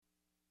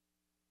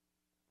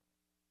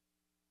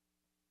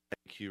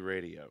IAQ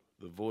Radio,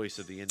 the voice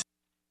of the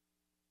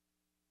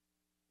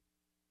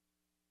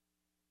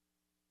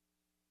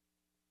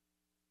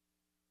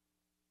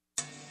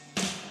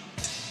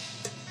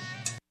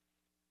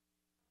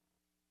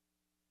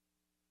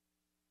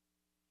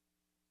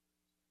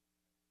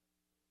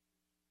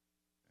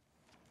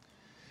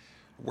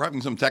We're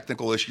having some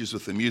technical issues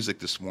with the music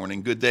this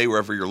morning. Good day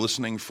wherever you're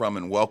listening from,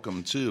 and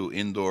welcome to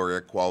Indoor Air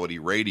Quality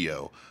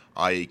Radio,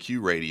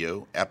 IAQ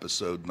Radio,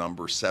 episode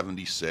number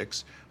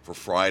 76 for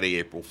Friday,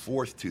 April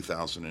 4th,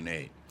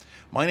 2008.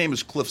 My name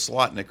is Cliff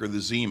Zlotnicker,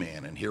 the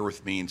Z-Man, and here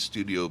with me in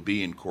Studio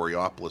B in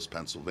Coriopolis,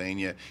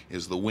 Pennsylvania,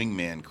 is the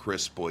wingman,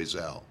 Chris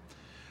Boisel.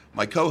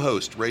 My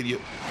co-host,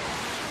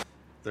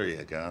 There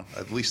you go.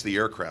 At least the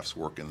aircraft's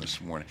working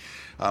this morning.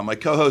 My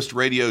co-host,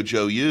 Radio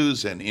Joe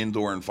Hughes, and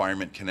Indoor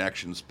Environment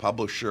Connections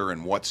publisher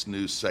and What's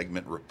News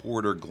segment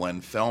reporter,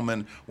 Glenn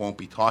Fellman, won't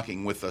be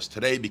talking with us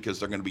today because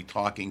they're going to be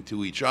talking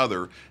to each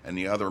other and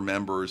the other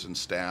members and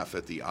staff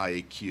at the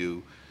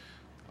IAQ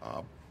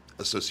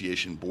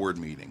Association board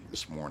meeting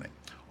this morning.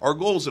 Our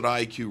goals at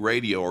IAQ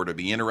Radio are to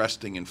be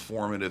interesting,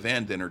 informative,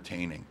 and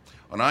entertaining.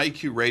 On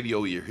IAQ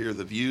Radio, you hear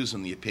the views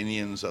and the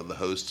opinions of the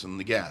hosts and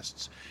the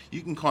guests.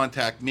 You can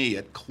contact me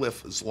at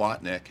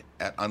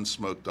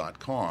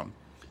cliffzlotnick@unsmoke.com.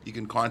 You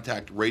can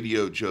contact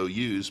Radio Joe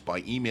Hughes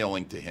by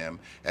emailing to him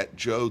at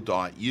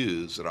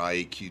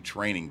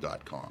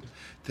joe.hughes@iaqtraining.com.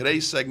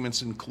 Today's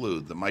segments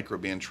include the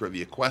Microban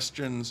Trivia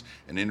Questions,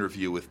 an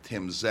interview with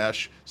Tim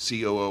Zesch,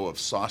 COO of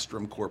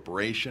Sostrom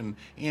Corporation,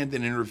 and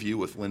an interview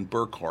with Lynn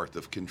Burkhart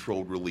of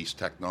Controlled Release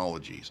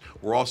Technologies.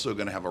 We're also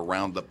going to have a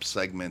roundup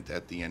segment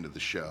at the end of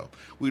the show.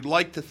 We'd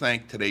like to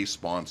thank today's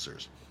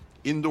sponsors: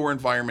 Indoor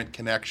Environment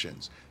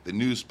Connections, the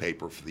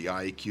newspaper for the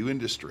IAQ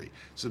industry.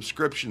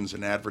 Subscriptions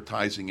and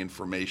advertising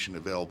information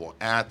available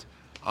at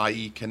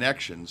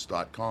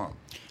ieconnections.com.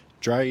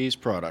 Dry-Ease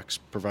Products,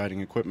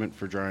 providing equipment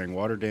for drying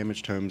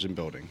water-damaged homes and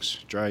buildings.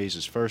 Dry-Ease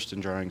is first in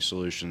drying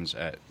solutions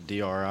at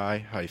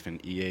dri-eaz.com.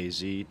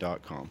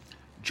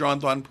 John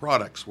Donne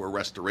Products, where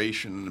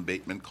restoration and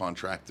abatement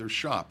contractors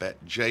shop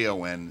at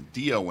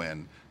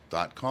jondon.com.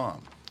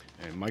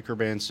 And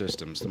Microban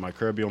Systems, the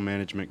microbial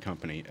management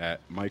company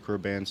at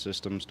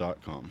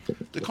microbansystems.com.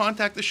 To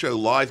contact the show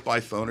live by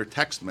phone or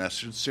text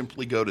message,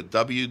 simply go to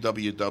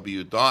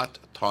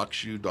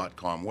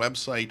www.talkshoe.com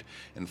website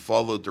and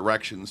follow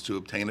directions to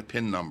obtain a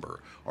PIN number.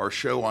 Our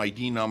show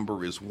ID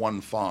number is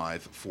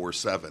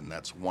 1547.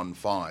 That's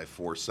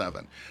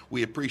 1547.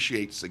 We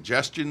appreciate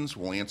suggestions.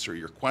 We'll answer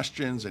your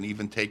questions and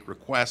even take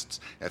requests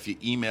if you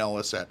email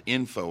us at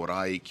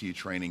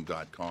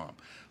info@iaqtraining.com.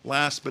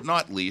 Last but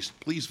not least,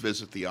 please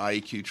visit the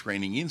IAQ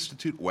Training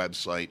Institute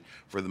website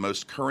for the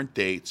most current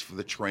dates for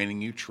the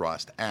training you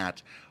trust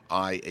at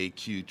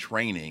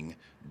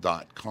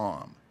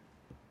iaqtraining.com.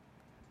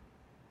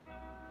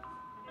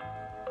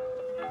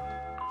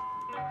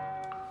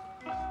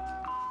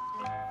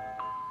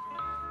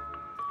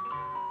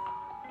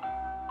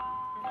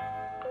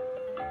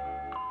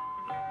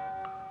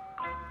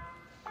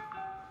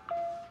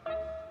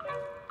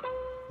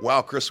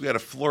 Wow, Chris, we had a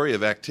flurry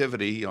of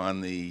activity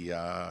on the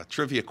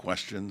trivia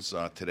questions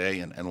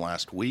today and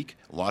last week.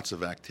 Lots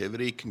of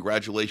activity.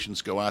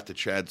 Congratulations go out to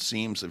Chad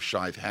Seams of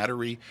Shive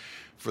Hattery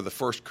for the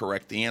first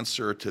correct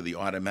answer to the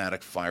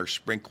automatic fire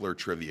sprinkler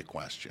trivia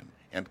question.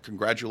 And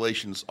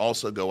congratulations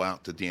also go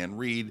out to Dan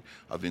Reed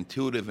of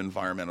Intuitive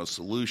Environmental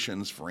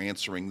Solutions for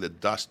answering the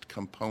dust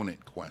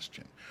component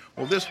question.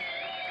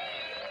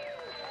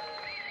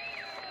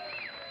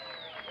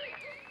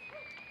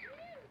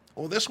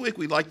 Well, this week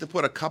we'd like to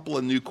put a couple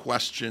of new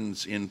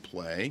questions in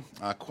play.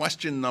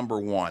 Question number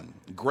one.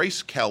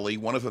 Grace Kelly,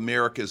 one of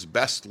America's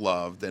best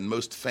loved and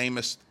most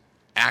famous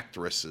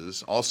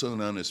actresses, also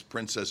known as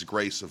Princess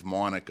Grace of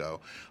Monaco.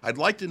 I'd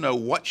like to know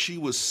what she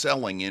was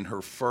selling in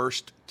her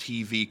first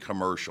TV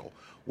commercial.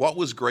 What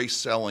was Grace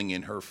selling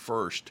in her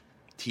first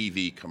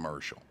TV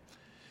commercial?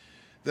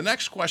 The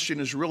next question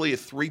is really a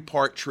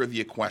three-part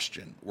trivia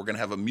question. We're going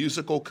to have a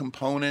musical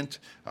component,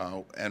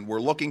 and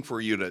we're looking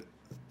for you to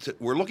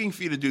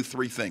do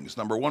three things.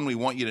 Number one, we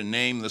want you to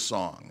name the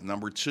song.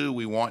 Number two,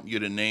 we want you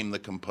to name the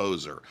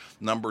composer.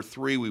 Number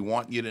three, we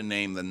want you to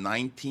name the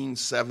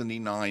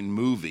 1979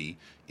 movie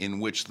in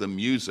which the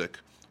music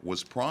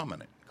was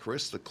prominent.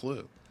 Chris, the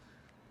clue.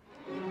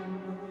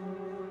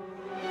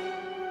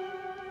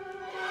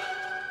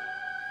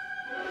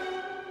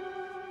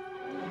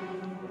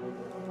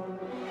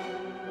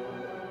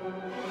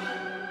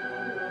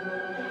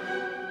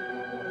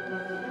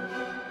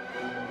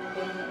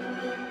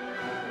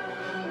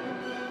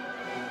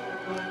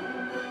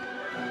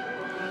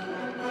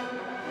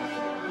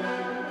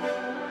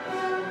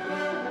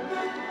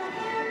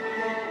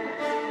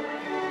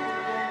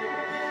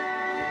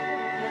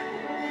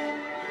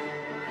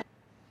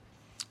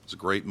 It's a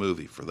great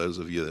movie for those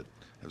of you that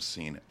have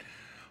seen it.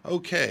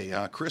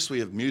 Okay, Chris, we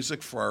have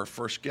music for our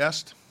first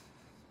guest.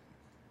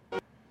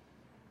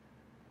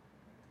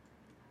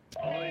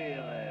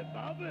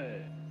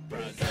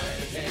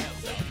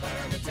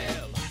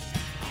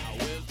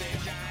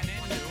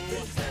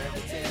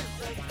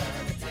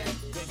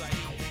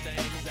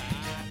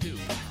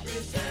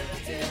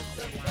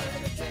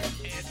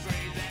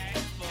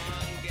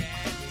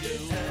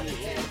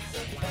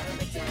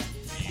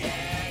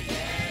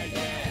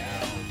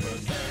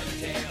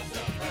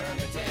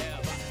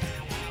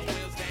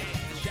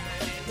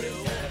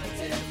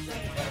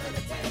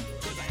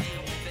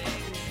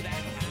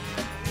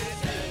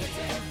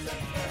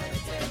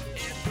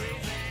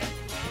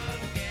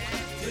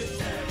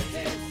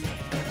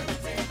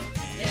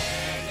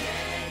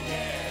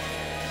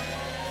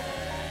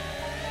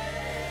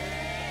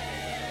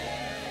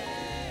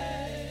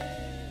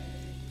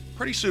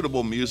 Pretty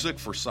suitable music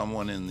for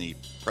someone in the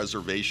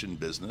preservation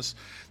business.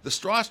 The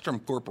Strawstrom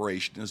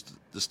Corporation has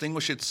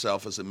distinguished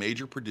itself as a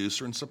major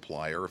producer and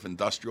supplier of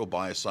industrial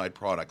biocide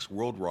products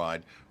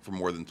worldwide for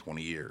more than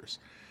 20 years.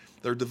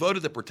 They're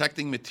devoted to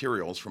protecting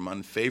materials from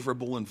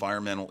unfavorable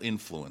environmental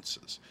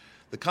influences.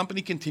 The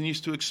company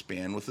continues to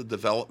expand with the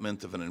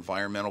development of an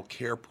environmental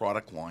care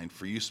product line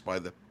for use by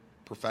the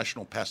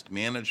professional pest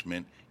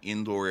management,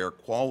 indoor air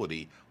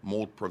quality,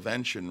 mold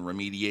prevention,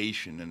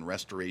 remediation, and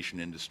restoration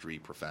industry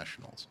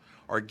professionals.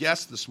 Our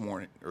guest this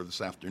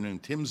afternoon,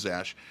 Tim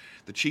Zesch,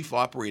 the Chief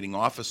Operating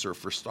Officer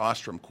for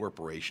Strawstrom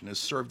Corporation, has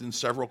served in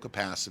several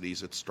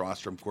capacities at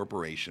Strawstrom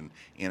Corporation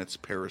and its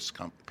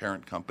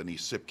parent company,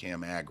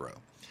 Sipcam Agro.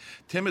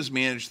 Tim has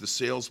managed the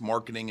sales,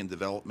 marketing, and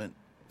development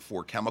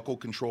for chemical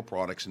control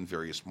products in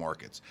various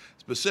markets.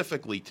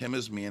 Specifically, Tim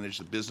has managed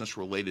the business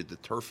related to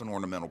turf and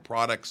ornamental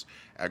products,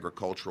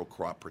 agricultural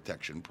crop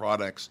protection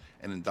products,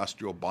 and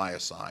industrial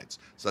biocides,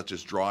 such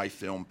as dry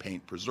film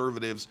paint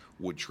preservatives,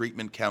 wood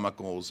treatment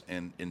chemicals,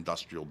 and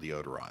industrial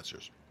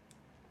deodorizers.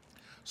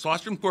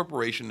 Strawstrom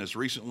Corporation has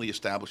recently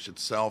established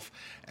itself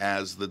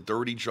as the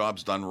Dirty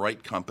Jobs Done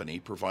Right company,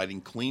 providing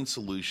clean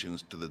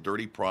solutions to the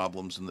dirty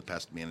problems in the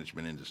pest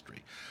management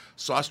industry.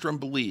 Strawstrom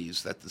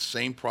believes that the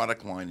same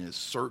product line has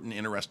certain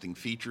interesting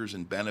features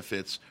and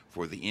benefits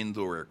for the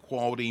indoor air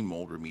quality,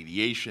 mold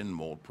remediation,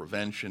 mold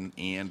prevention,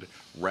 and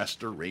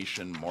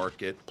restoration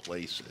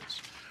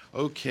marketplaces.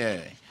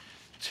 Okay,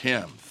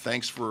 Tim,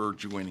 thanks for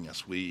joining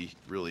us. We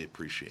really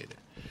appreciate it.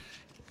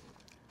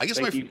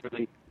 Thank you for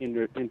the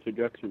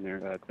introduction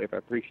there, Cliff. I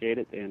appreciate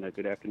it, and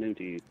good afternoon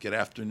to you. Good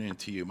afternoon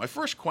to you. My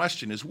first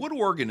question is, what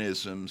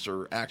organisms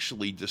are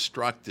actually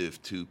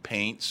destructive to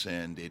paints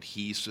and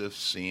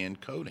adhesives and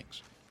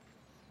coatings?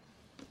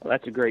 Well,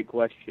 that's a great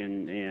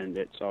question, and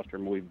at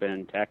Strawstrom we've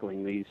been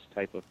tackling these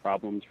type of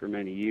problems for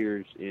many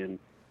years in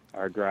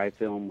our dry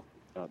film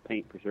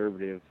paint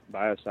preservative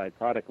biocide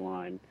product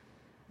line.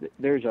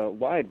 There's a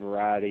wide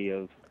variety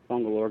of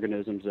fungal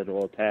organisms that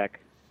will attack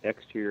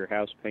exterior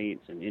house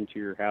paints and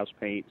interior house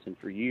paints, and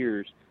for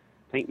years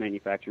paint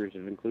manufacturers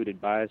have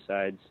included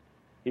biocides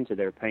into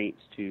their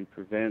paints to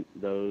prevent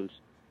those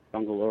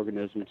fungal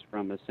organisms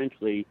from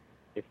essentially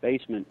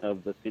effacement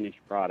of the finished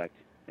product.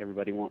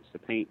 Everybody wants the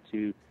paint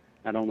to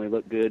not only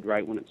look good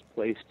right when it's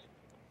placed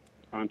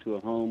onto a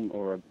home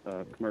or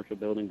a commercial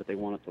building, but they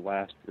want it to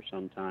last for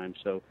some time.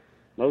 So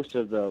most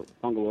of the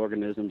fungal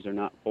organisms are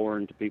not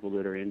foreign to people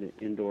that are in the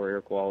indoor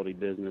air quality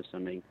business. I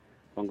mean,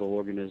 fungal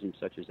organisms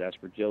such as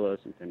Aspergillus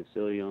and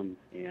Penicillium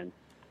and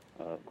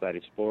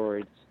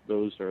Cladosporids,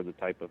 those are the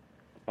type of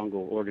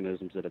fungal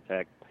organisms that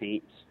attack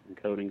paints and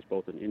coatings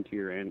both in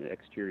interior and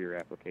exterior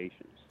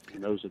applications.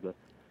 And those are the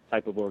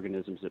type of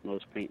organisms that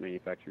most paint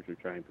manufacturers are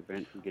trying to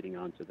prevent from getting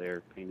onto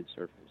their painted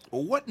surface.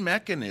 Well, what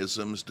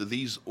mechanisms do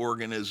these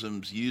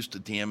organisms use to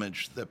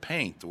damage the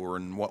paint, or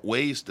in what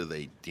ways do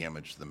they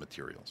damage the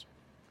materials?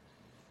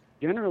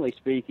 Generally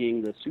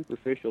speaking, the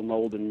superficial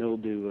mold and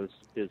mildew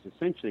is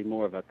essentially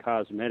more of a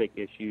cosmetic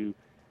issue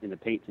in the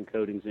paints and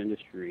coatings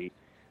industry.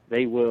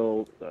 They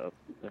will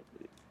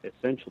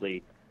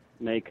essentially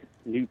make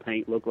new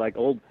paint look like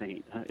old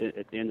paint.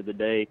 At the end of the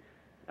day,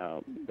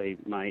 they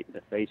might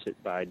efface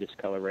it by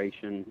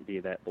discoloration, be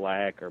that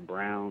black or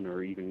brown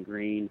or even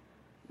green.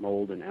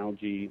 Mold and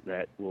algae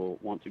that will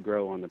want to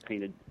grow on the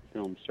painted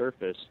film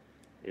surface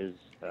is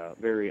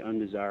very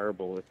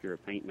undesirable if you're a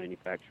paint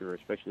manufacturer,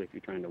 especially if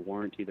you're trying to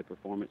warranty the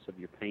performance of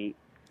your paint,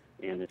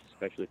 and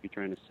especially if you're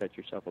trying to set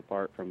yourself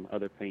apart from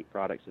other paint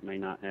products that may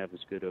not have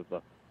as good of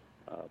a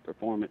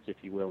performance, if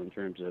you will, in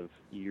terms of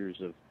years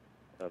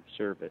of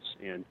service.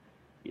 And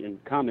in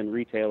common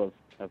retail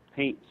of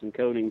paints and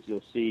coatings,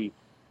 you'll see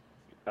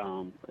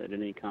at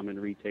any common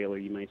retailer,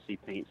 you may see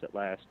paints that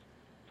last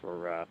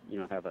for,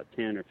 have a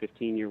 10 or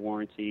 15-year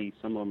warranty.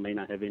 Some of them may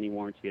not have any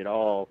warranty at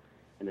all.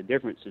 And the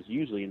difference is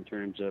usually in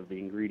terms of the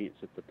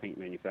ingredients that the paint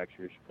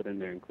manufacturers put in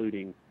there,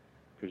 including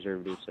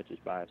preservatives such as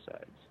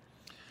biocides.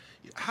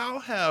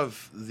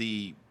 How's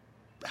the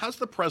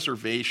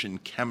preservation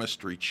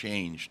chemistry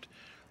changed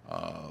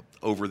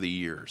over the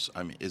years?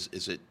 I mean,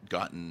 is it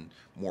gotten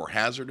more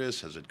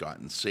hazardous? Has it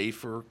gotten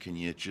safer? Can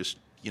you just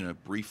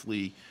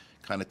briefly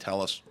kind of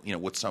tell us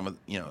what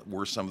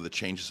where some of the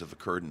changes have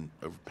occurred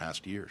over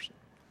past years?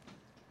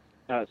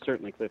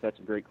 Certainly, Cliff. That's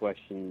a great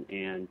question,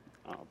 and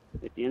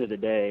at the end of the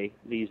day,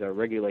 these are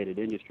regulated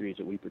industries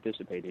that we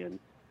participate in.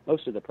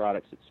 Most of the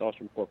products that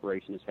Strawstrom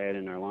Corporation has had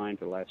in our line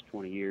for the last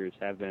 20 years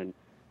have been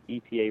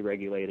EPA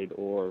regulated,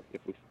 or if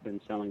we've been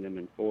selling them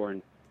in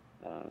foreign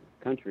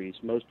countries,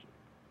 most,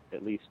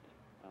 at least,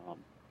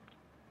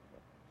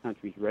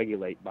 countries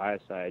regulate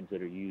biocides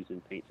that are used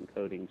in paints and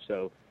coatings.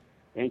 So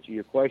to answer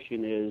your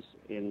question is,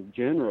 in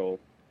general,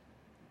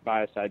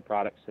 biocide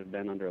products have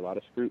been under a lot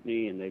of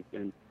scrutiny, and they've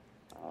been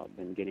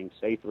getting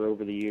safer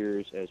over the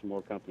years as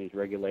more companies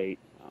regulate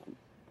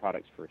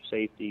products for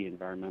safety,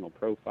 environmental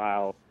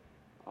profile.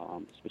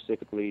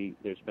 Specifically,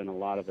 there's been a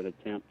lot of an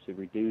attempt to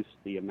reduce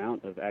the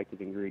amount of active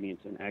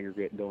ingredients and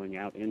aggregate going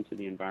out into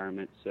the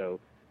environment, so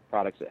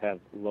products that have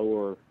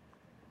lower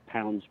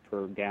pounds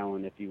per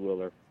gallon, if you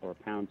will, or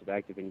pounds of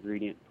active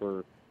ingredient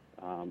per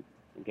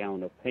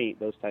gallon of paint.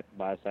 Those type of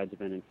biocides have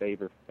been in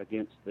favor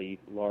against the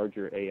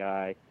larger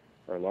AI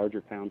or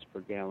larger pounds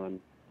per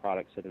gallon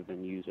products that have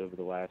been used over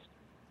the last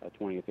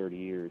 20 or 30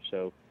 years.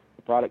 So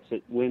the products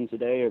that win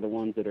today are the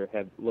ones that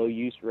have low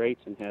use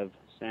rates and have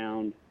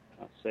sound,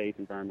 safe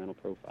environmental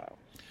profiles.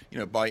 You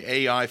know, by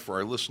AI, for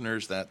our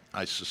listeners, that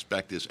I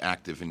suspect is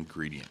active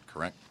ingredient,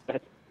 correct?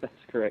 That's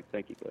correct.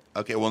 Thank you, Cliff.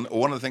 Okay, well,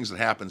 one of the things that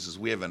happens is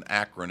we have an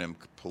acronym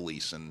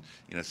police, and,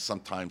 you know,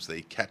 sometimes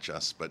they catch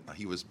us, but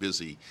he was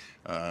busy,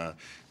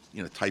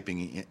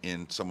 typing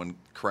in someone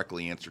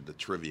correctly answered the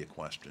trivia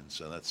question,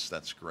 so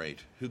that's great.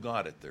 Who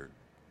got it there?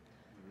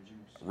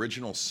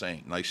 Original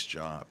Saint. Nice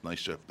job.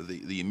 Nice job.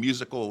 The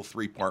musical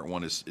 3-part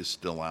one is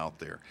still out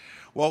there.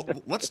 Well,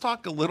 let's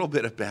talk a little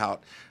bit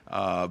about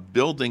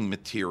building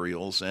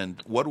materials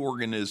and what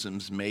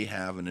organisms may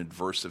have an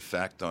adverse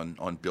effect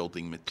on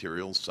building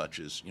materials,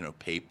 such as,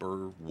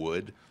 paper,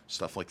 wood,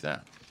 stuff like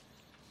that.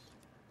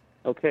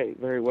 Okay,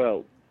 very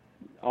well.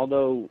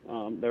 Although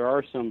there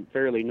are some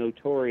fairly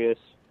notorious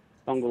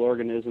fungal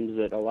organisms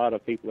that a lot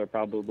of people are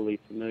probably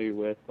familiar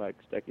with, like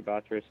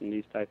Stachybotrys and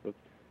these type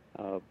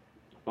of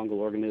fungal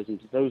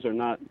organisms, those are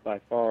not by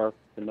far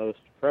the most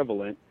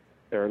prevalent.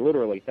 There are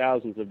literally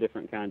thousands of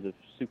different kinds of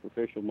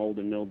superficial mold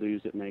and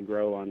mildews that may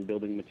grow on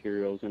building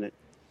materials, and it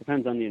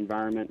depends on the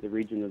environment, the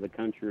region of the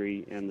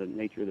country, and the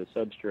nature of the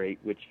substrate,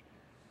 which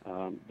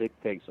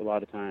dictates a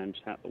lot of times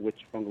which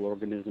fungal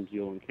organisms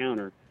you'll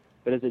encounter.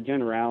 But as a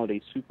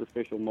generality,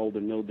 superficial mold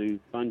and mildew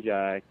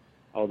fungi,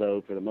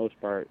 although for the most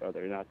part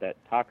they're not that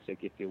toxic,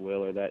 if you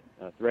will, or that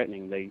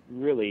threatening, they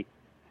really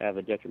have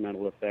a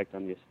detrimental effect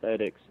on the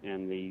aesthetics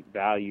and the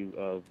value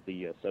of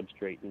the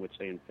substrate in which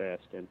they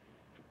infest. And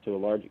to a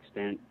large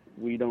extent,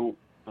 we don't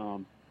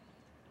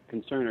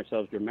concern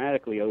ourselves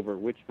dramatically over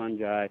which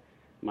fungi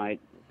might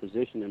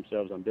position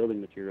themselves on building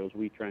materials.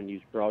 We try and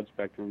use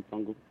broad-spectrum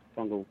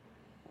fungal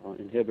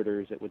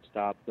inhibitors that would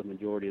stop the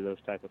majority of those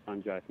type of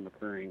fungi from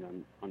occurring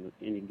on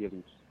any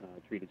given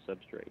treated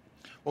substrate.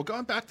 Well,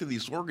 going back to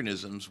these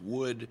organisms,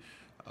 would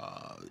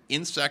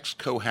insects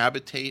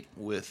cohabitate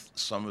with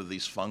some of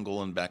these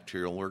fungal and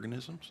bacterial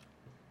organisms?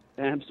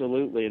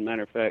 Absolutely. As a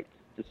matter of fact,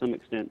 to some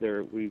extent,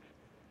 we've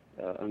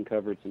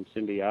uncovered some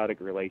symbiotic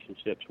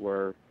relationships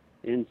where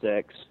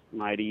insects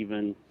might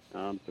even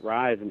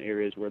thrive in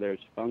areas where there's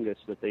fungus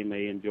that they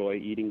may enjoy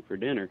eating for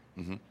dinner.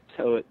 Mm-hmm.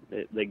 So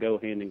they go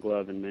hand in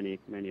glove in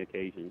many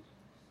occasions.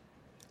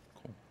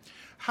 Cool.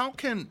 How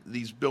can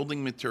these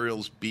building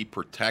materials be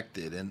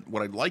protected? And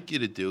what I'd like you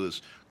to do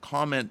is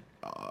comment,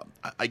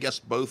 I guess,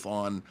 both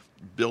on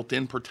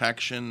built-in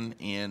protection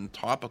and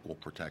topical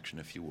protection,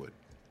 if you would.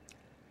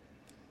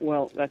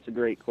 Well, that's a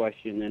great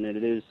question, and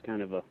it is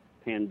kind of a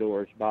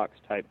Pandora's box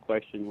type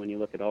question when you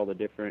look at all the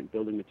different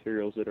building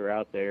materials that are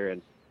out there,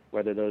 and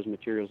whether those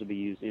materials will be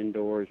used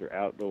indoors or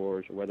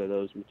outdoors, or whether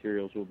those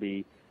materials will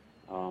be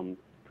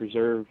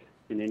preserved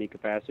in any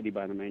capacity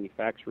by the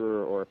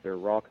manufacturer, or if they're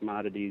raw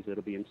commodities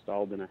that'll be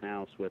installed in a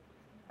house with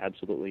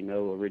absolutely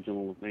no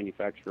original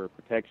manufacturer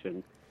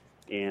protection.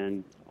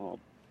 And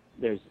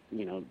there's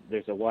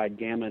a wide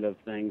gamut of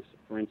things.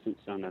 For instance,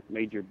 on a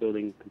major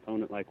building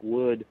component like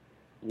wood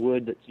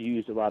that's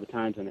used a lot of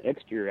times in an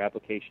exterior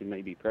application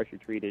may be pressure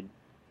treated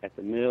at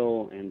the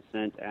mill and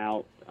sent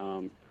out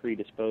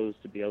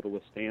predisposed to be able to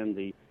withstand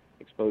the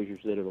exposures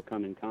that it'll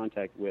come in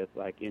contact with,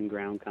 like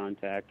in-ground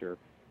contact, or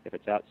if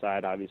it's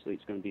outside, obviously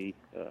it's going to be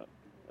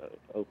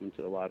open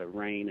to a lot of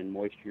rain and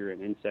moisture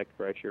and insect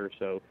pressure.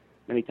 So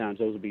many times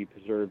those will be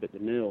preserved at the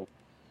mill.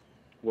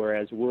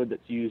 Whereas wood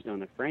that's used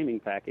on a framing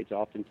package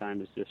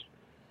oftentimes is just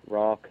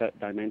raw cut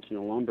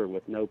dimensional lumber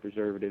with no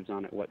preservatives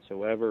on it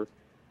whatsoever.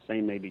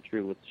 Same may be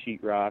true with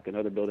sheetrock and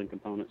other building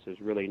components.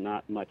 There's really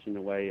not much in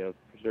the way of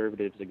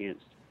preservatives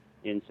against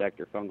insect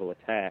or fungal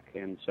attack.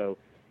 And so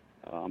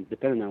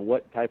depending on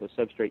what type of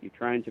substrate you're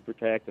trying to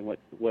protect and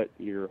what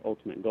your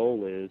ultimate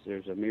goal is,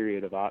 there's a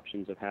myriad of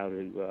options of how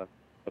to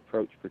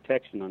approach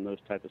protection on those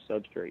type of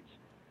substrates.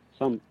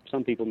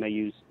 Some people may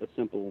use a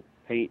simple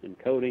paint and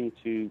coating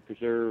to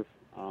preserve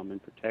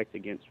and protect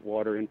against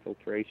water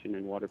infiltration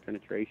and water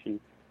penetration.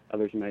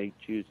 Others may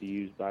choose to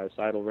use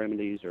biocidal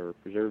remedies or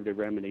preservative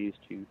remedies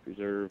to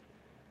preserve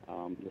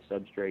the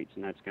substrates,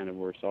 and that's kind of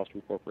where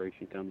Sostrom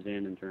Corporation comes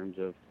in terms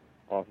of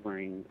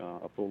offering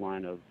a full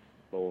line of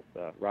both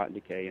rot and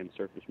decay and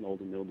surface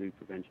mold and mildew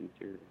prevention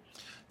materials.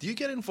 Do you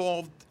get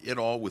involved at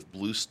all with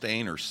blue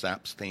stain or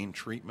sap stain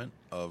treatment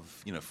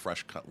of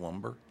fresh cut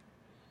lumber?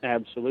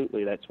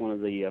 Absolutely. That's one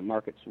of the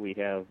markets we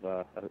have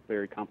a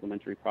very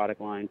complementary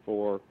product line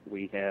for.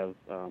 We have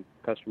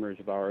customers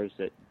of ours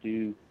that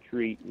do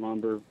treat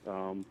lumber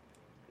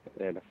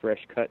at a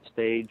fresh cut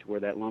stage where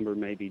that lumber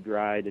may be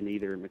dried in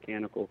either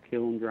mechanical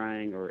kiln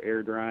drying or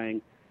air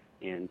drying.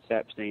 And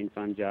sap stain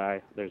fungi,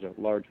 there's a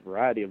large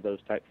variety of those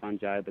type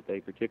fungi, but they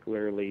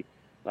particularly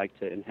like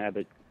to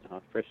inhabit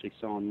freshly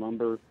sawn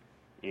lumber.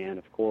 And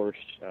of course,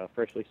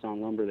 freshly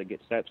sawn lumber that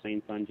gets sap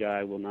stain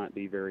fungi will not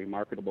be very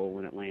marketable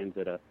when it lands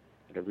at a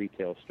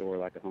retail store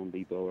like a Home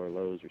Depot or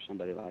Lowe's or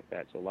somebody like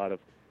that. So a lot of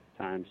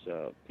times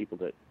people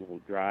that will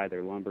dry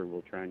their lumber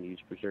will try and use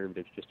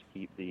preservatives just to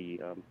keep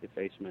the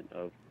effacement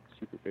of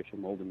superficial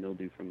mold and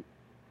mildew from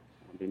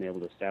being able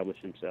to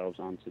establish themselves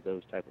onto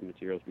those type of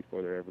materials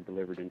before they're ever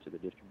delivered into the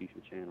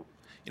distribution channel.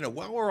 You know,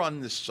 while we're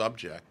on this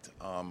subject,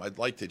 I'd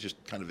like to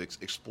just kind of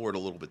explore it a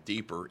little bit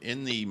deeper.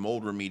 In the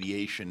mold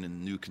remediation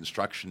and new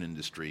construction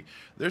industry,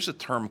 there's a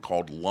term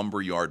called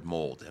lumberyard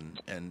mold,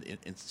 and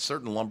in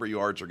certain lumber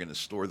yards are going to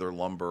store their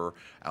lumber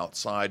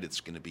outside. It's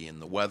going to be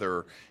in the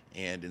weather,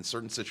 and in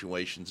certain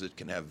situations, it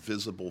can have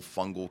visible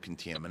fungal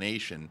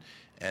contamination,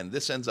 and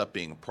this ends up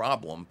being a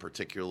problem,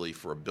 particularly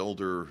for a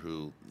builder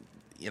who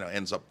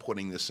ends up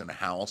putting this in a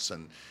house,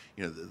 and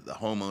the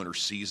homeowner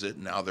sees it,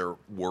 and now they're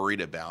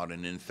worried about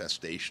an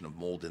infestation of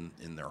mold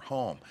in their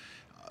home.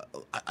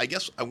 I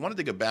guess I wanted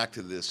to go back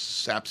to this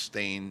sap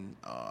stain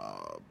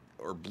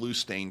or blue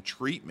stain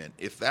treatment.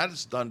 If that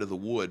is done to the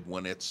wood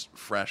when it's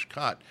fresh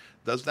cut,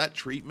 does that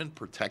treatment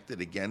protect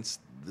it against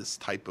this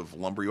type of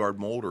lumberyard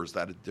mold, or is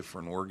that a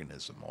different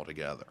organism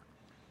altogether?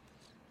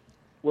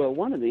 Well,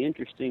 one of the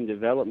interesting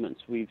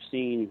developments we've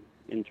seen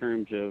in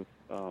terms of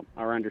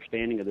our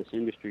understanding of this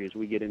industry as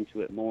we get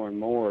into it more and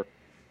more,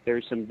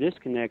 there's some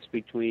disconnects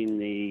between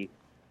the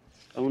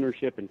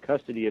ownership and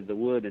custody of the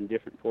wood in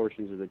different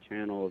portions of the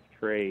channel of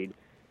trade.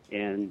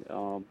 And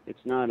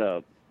it's not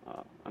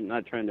I'm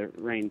not trying to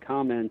rain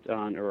comment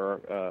on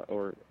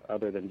or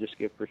other than just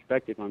give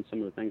perspective on some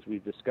of the things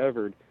we've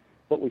discovered.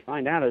 What we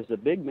find out is the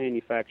big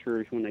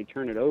manufacturers, when they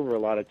turn it over a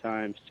lot of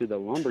times to the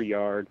lumber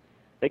yard,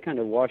 they kind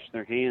of wash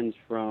their hands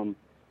from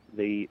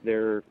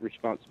their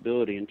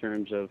responsibility in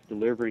terms of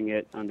delivering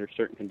it under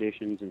certain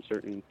conditions and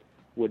certain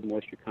wood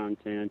moisture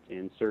content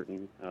and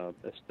certain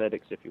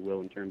aesthetics, if you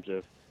will, in terms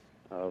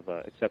of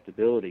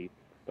acceptability.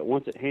 But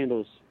once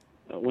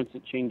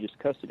it changes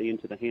custody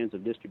into the hands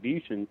of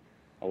distribution,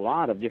 a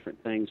lot of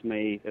different things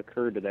may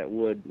occur to that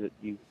wood that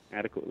you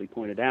adequately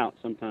pointed out.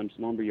 Sometimes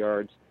lumber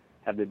yards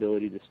have the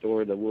ability to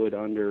store the wood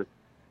under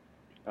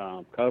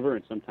cover,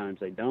 and sometimes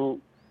they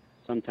don't.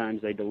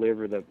 Sometimes they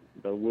deliver the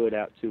wood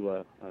out to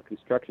a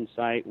construction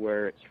site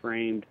where it's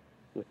framed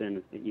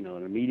within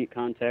an immediate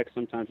context.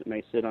 Sometimes it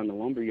may sit on the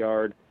lumber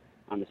yard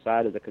on the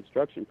side of the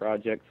construction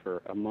project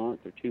for a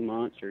month or 2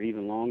 months or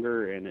even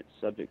longer, and it's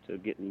subject to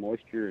getting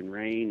moisture and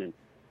rain and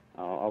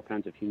all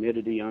kinds of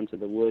humidity onto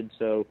the wood.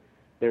 So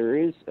there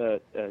is a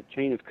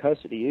chain of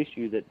custody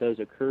issue that does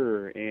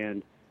occur,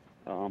 and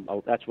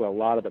that's where a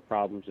lot of the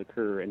problems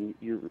occur. And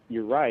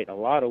you're right, a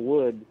lot of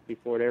wood,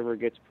 before it ever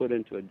gets put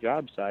into a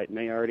job site,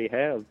 may already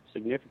have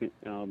significant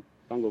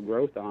fungal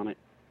growth on it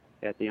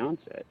at the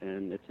onset,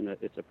 and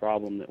it's a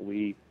problem that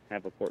we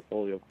have a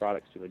portfolio of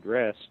products to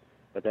address.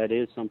 But that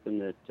is something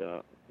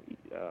that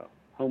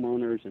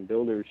homeowners and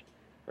builders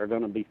are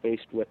going to be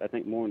faced with, I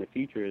think, more in the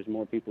future, as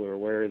more people are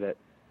aware that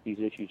these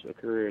issues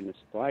occur in the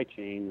supply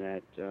chain,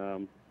 that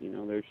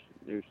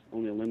there's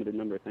only a limited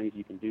number of things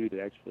you can do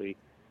to actually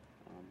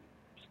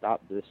stop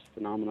this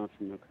phenomenon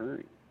from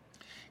occurring.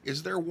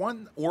 Is there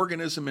one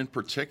organism in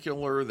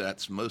particular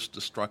that's most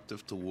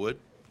destructive to wood?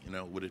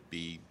 Would it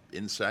be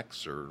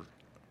insects or?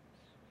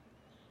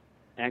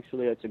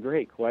 Actually, that's a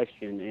great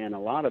question, and a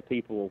lot of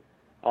people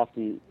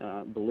often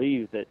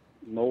believe that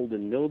mold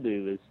and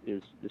mildew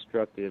is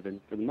destructive, and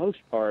for the most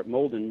part,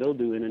 mold and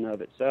mildew in and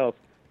of itself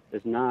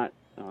does not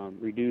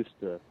reduce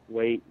the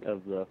weight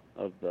of the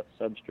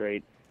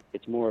substrate.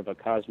 It's more of a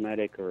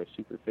cosmetic or a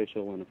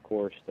superficial, and of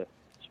course the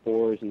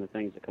spores and the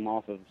things that come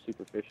off of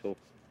superficial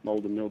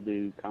mold and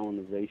mildew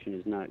colonization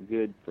is not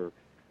good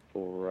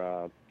for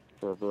a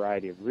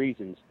variety of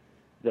reasons.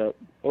 The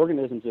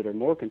organisms that are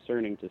more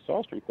concerning to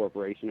Sahlstrom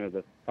Corporation are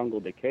the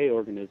fungal decay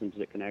organisms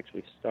that can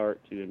actually start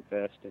to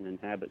infest and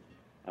inhabit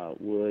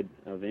wood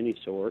of any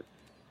sort.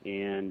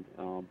 And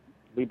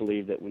we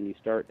believe that when you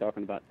start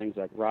talking about things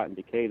like rot and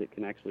decay that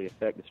can actually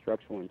affect the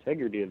structural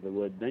integrity of the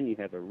wood, then you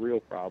have a real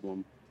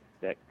problem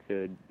that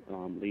could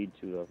lead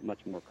to a much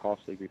more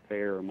costly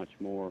repair or much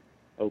more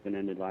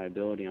open-ended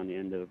liability on the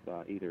end of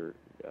either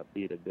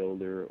be it a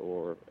builder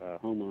or a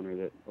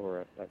homeowner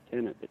or a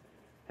tenant that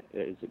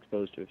is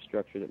exposed to a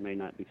structure that may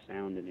not be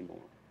sound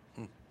anymore.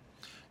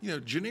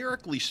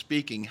 Generically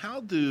speaking, how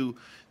do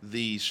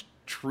these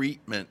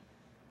treatment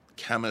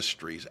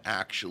chemistries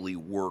actually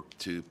work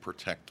to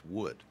protect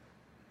wood?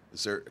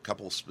 Is there a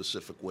couple of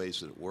specific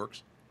ways that it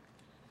works?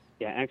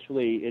 Yeah,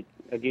 actually, it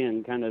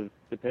again kind of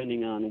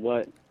depending on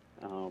what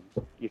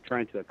you're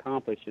trying to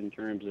accomplish in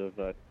terms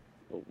of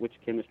which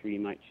chemistry you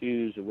might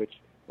choose or which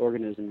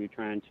organism you're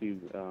trying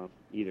to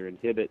either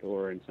inhibit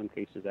or in some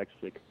cases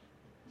actually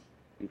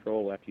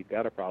control after you've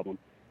got a problem.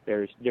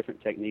 There's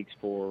different techniques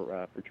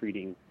for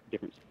treating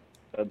different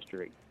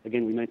substrate.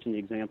 Again, we mentioned the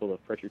example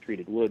of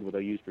pressure-treated wood where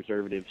they'll use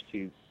preservatives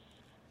to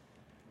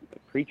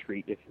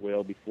pre-treat, if you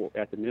will,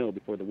 at the mill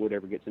before the wood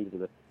ever gets into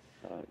the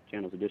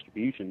channels of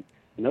distribution.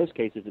 In those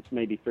cases, it's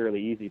maybe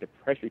fairly easy to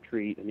pressure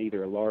treat in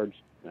either a large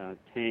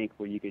tank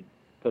where you could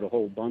put a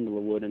whole bundle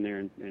of wood in there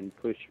and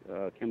push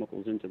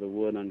chemicals into the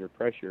wood under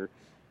pressure,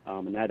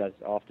 and that is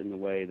often the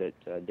way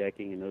that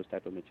decking and those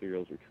type of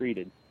materials are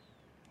treated.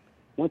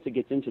 Once it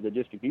gets into the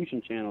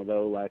distribution channel,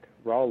 though, like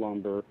raw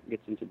lumber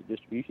gets into the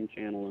distribution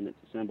channel and it's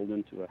assembled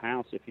into a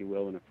house, if you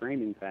will, in a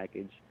framing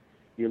package,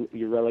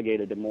 you're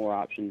relegated to more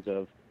options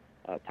of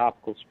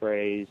topical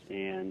sprays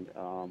and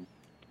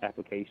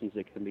applications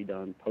that can be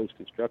done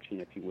post-construction,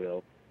 if you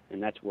will,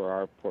 and that's where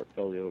our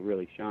portfolio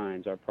really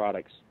shines. Our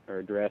products are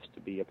addressed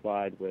to be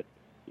applied with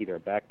either a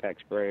backpack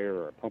sprayer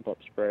or a pump-up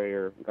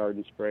sprayer,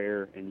 garden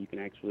sprayer, and you can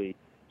actually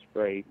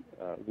spray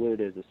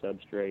wood as a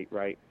substrate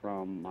right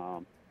from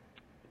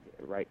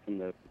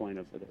the point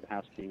of the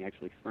house being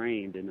actually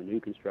framed in the new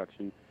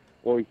construction,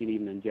 or you can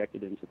even inject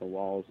it into the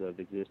walls of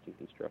existing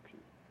construction.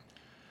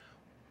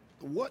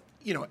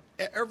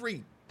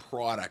 Every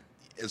product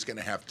is going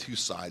to have two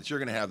sides. You're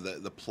going to have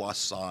the plus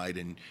side,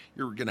 and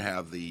you're going to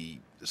have the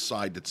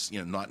side that's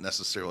not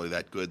necessarily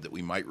that good, that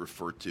we might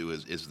refer to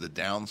as the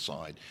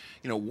downside.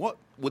 What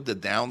would the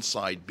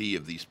downside be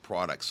of these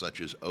products,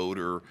 such as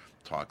odor,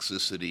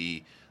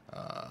 toxicity,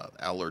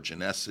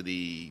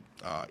 allergenicity,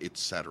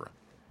 etc.?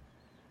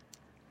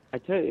 I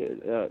tell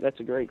you,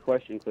 that's a great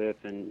question, Cliff,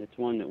 and it's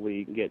one that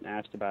we get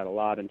asked about a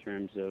lot in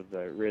terms of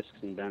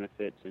risks and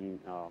benefits and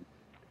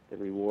the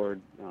reward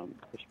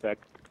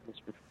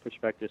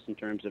prospectus in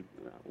terms of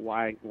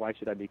why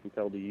should I be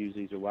compelled to use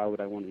these, or why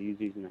would I want to use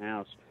these in the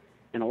house.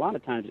 And a lot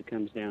of times it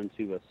comes down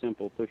to a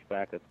simple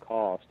pushback of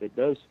cost. It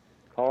does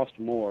cost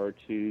more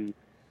to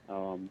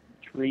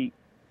treat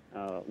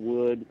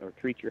wood or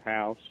treat your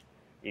house,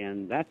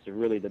 and that's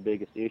really the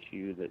biggest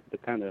issue. That the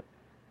kind of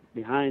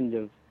behind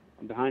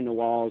the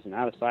walls and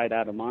out of sight,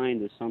 out of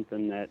mind is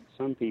something that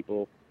some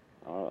people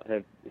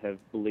have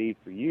believed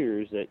for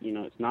years, that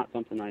it's not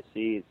something I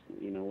see. It's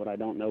what I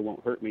don't know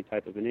won't hurt me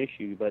type of an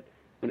issue. But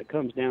when it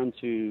comes down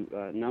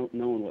to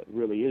knowing what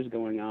really is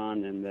going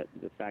on, and that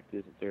the fact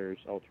is that there's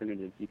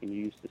alternatives you can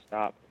use to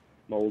stop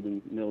mold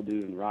and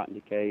mildew and rot and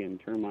decay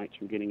and termites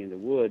from getting into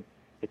wood,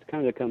 it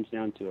kind of comes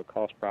down to a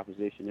cost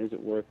proposition. Is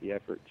it worth the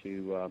effort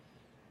to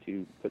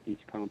put these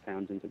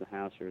compounds into the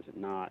house, or is it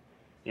not?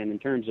 And in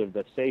terms of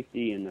the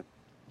safety and the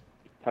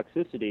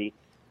toxicity,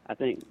 I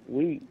think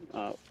we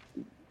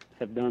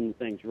have done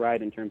things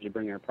right in terms of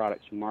bringing our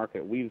products to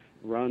market. We've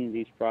run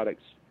these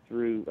products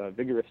through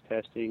vigorous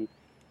testing.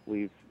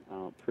 We've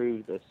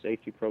proved the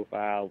safety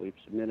profile. We've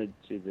submitted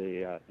to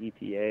the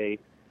EPA,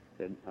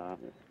 the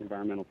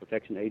Environmental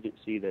Protection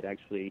Agency, that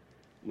actually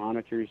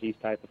monitors these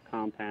type of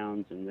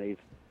compounds, and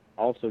they've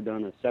also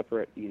done a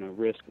separate,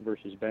 risk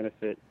versus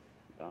benefit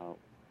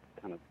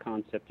kind of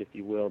concept, if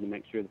you will, to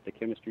make sure that the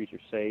chemistries are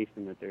safe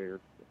and that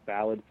they're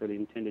valid for the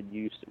intended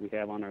use that we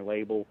have on our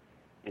label.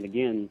 And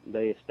again,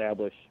 they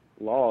establish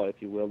law, if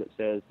you will, that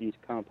says these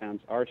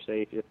compounds are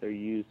safe if they're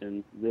used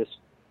in this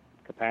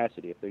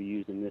capacity, if they're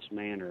used in this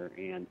manner,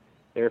 and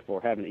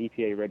therefore having an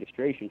EPA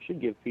registration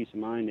should give peace of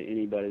mind to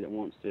anybody that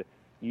wants to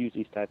use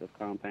these type of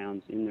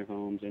compounds in their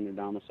homes, in their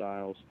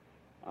domiciles,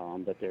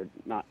 that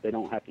they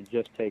don't have to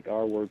just take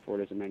our word for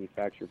it as a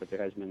manufacturer, but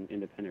there has been an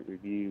independent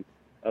review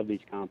of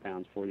these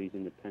compounds for these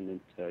independent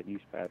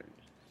use patterns.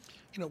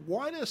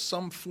 Why do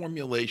some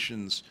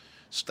formulations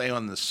stay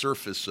on the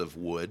surface of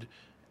wood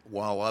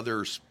while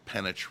others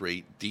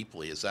penetrate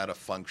deeply? Is that a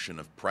function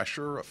of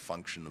pressure, a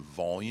function of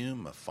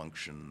volume, a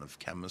function of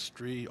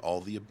chemistry, all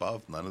the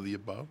above, none of the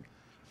above?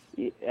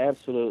 Yeah,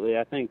 absolutely.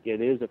 I think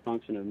it is a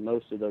function of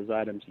most of those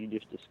items you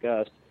just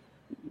discussed.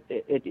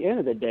 At the end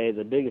of the day,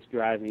 the biggest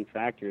driving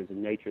factor is the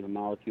nature of the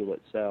molecule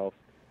itself.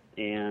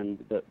 And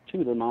the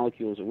two of the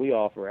molecules that we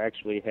offer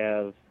actually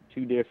have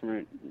two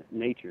different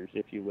natures,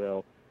 if you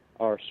will.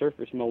 Our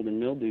surface mold and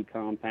mildew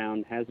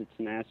compound has its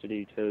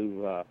tenacity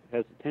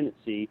has a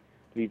tendency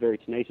to be very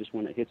tenacious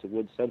when it hits a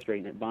wood substrate,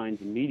 and it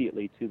binds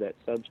immediately to that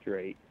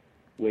substrate,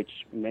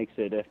 which makes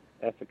it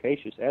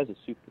efficacious as a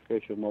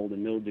superficial mold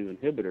and mildew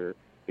inhibitor,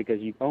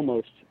 because you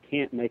almost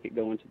can't make it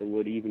go into the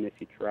wood even if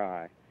you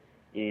try.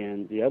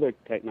 And the other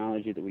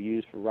technology that we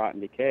use for rot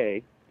and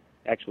decay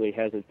actually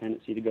has a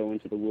tendency to go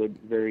into the wood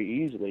very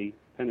easily,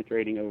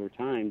 penetrating over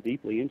time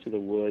deeply into the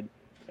wood,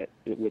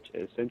 which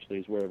essentially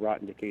is where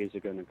rot and decay is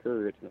going to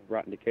occur.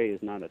 Rot and decay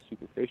is not a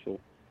superficial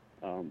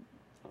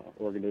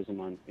organism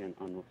on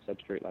a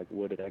substrate like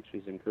wood. It actually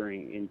is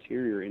occurring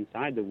interior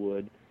inside the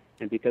wood,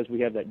 and because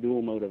we have that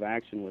dual mode of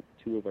action with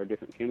two of our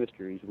different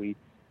chemistries, we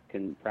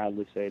can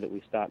proudly say that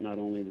we stop not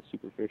only the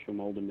superficial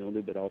mold and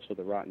mildew, but also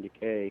the rot and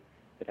decay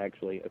that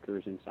actually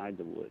occurs inside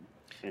the wood.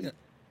 And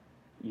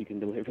you can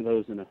deliver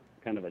those in a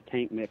kind of a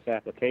tank mix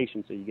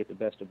application, so you get the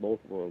best of both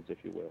worlds, if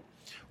you will.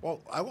 Well,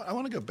 I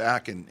want to go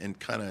back and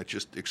kind of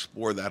just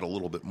explore that a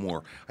little bit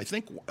more. I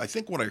think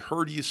what I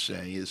heard you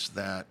say is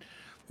that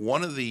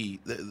one of the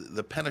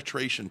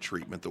penetration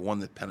treatment, the one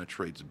that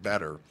penetrates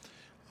better,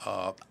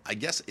 I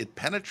guess it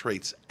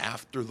penetrates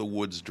after the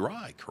wood's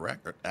dry,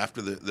 correct? Or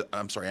after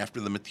after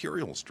the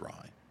material's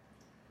dry.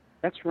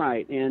 That's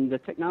right, and the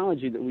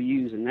technology that we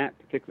use in that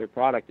particular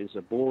product is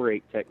a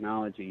borate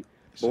technology.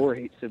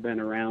 Borates have been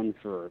around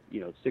for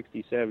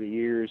 60, 70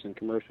 years in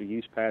commercial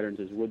use patterns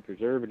as wood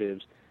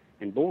preservatives,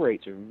 and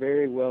borates are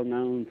very well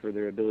known for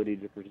their ability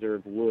to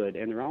preserve wood,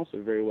 and they're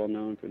also very well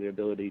known for their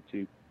ability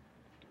to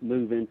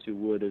move into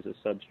wood as a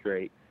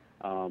substrate.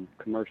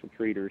 Commercial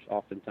treaters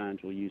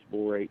oftentimes will use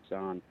borates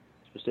on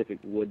specific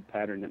wood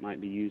pattern that might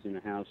be used in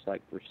a house,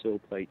 like for sill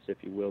plates, if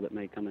you will, that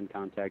may come in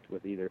contact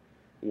with either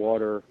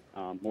water,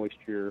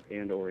 moisture,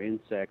 and or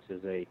insects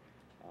as a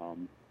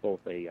both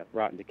a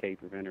rot and decay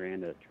preventer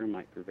and a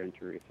termite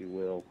preventer, if you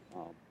will,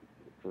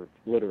 for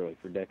literally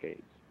for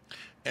decades.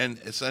 And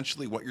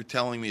essentially what you're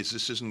telling me is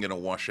this isn't going to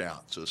wash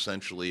out. So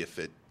essentially if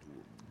it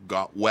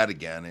got wet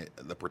again,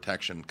 the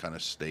protection kind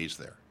of stays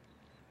there.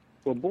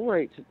 Well,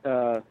 borates,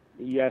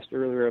 you asked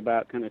earlier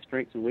about kind of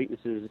strengths and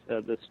weaknesses.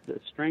 The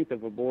strength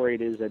of a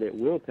borate is that it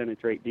will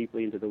penetrate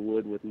deeply into the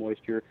wood with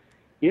moisture.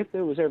 If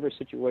there was ever a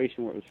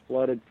situation where it was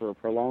flooded for a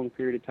prolonged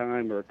period of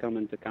time or come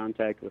into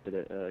contact with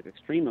an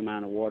extreme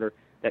amount of water,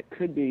 that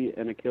could be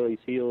an Achilles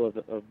heel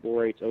of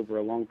borates over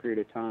a long period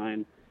of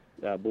time.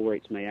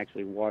 Borates may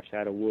actually wash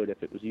out of wood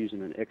if it was used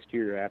in an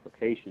exterior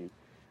application.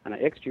 On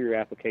an exterior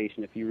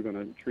application, if you were going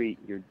to treat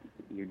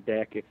your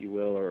deck, if you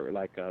will, or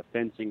like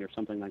fencing or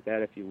something like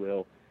that, if you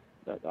will,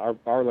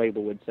 our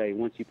label would say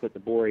once you put the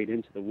borate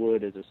into the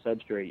wood as a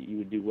substrate, you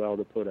would do well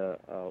to put a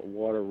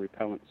water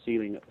repellent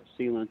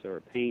sealant or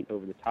a paint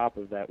over the top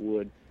of that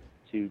wood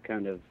to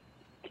kind of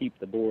keep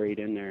the borate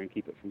in there and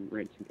keep it from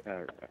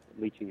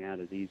leaching out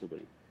as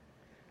easily.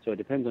 So it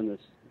depends on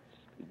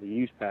the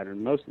use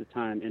pattern. Most of the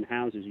time in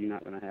houses you're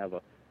not going to have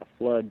a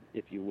flood,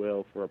 if you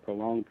will, for a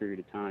prolonged period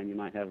of time. You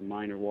might have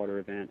minor water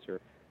events or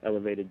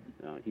elevated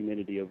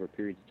humidity over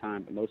periods of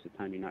time, but most of the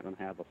time you're not going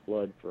to have a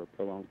flood for a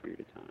prolonged period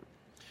of time.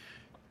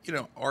 You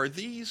know, are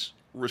these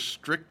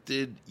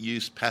restricted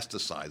use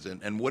pesticides?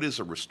 And what is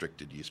a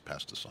restricted use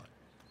pesticide?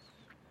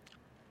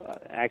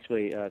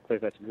 Actually,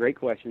 Cliff, that's a great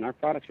question. Our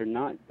products are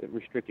not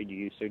restricted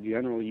use. They're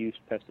general use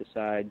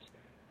pesticides.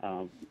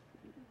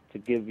 To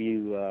give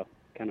you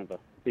kind of a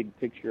big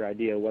picture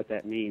idea of what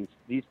that means,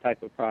 these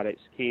type of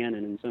products can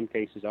and in some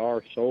cases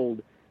are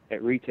sold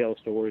at retail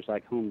stores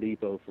like Home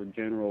Depot for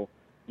general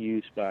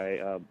use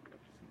by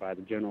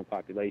the general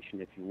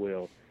population, if you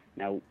will.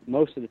 Now,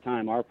 most of the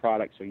time our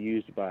products are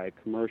used by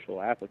commercial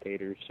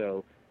applicators,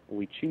 so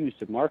we choose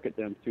to market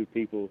them through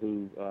people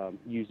who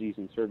use these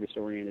in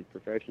service-oriented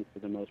professions for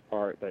the most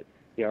part, but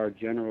they are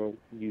general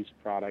use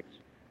products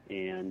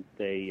and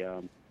they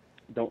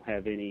don't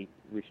have any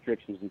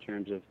restrictions in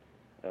terms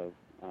of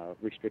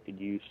restricted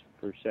use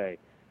per se.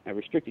 Now,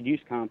 restricted use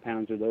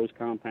compounds are those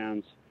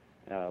compounds,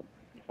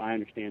 if I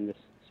understand this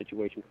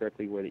situation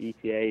correctly, where the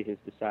EPA has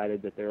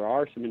decided that there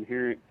are some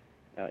inherent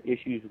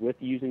issues with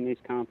using these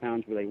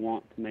compounds where they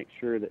want to make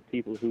sure that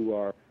people who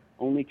are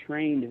only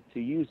trained to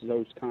use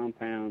those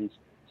compounds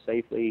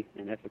safely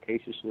and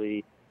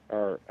efficaciously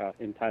are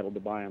entitled to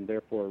buy them.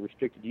 Therefore, a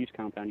restricted use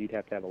compound, you'd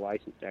have to have a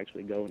license to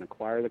actually go and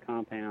acquire the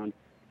compound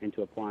and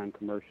to apply them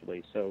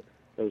commercially. So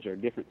those are a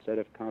different set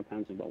of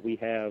compounds than what we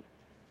have.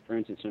 For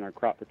instance, in our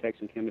crop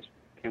protection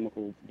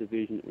chemical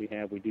division that we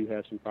have, we do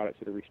have some products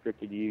that are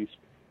restricted use,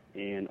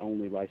 and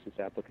only licensed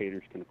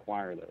applicators can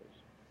acquire those.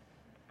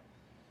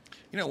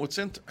 You know,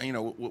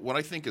 what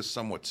I think is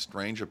somewhat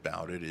strange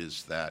about it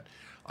is that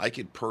I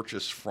could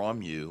purchase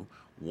from you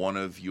one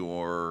of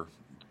your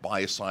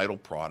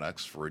biocidal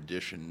products for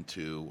addition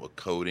to a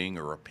coating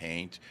or a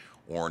paint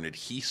or an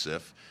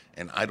adhesive,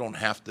 and I don't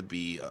have to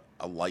be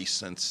a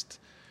licensed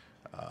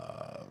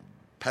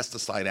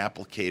pesticide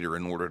applicator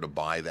in order to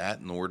buy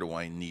that, nor do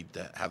I need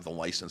to have the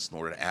license in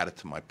order to add it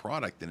to my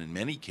product. And in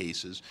many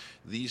cases,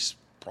 these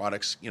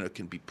products,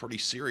 can be pretty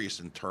serious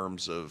in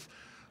terms of,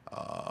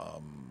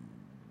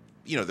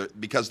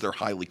 because they're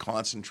highly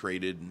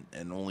concentrated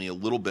and only a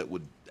little bit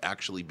would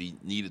actually be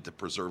needed to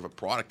preserve a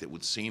product. It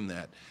would seem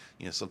that,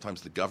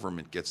 sometimes the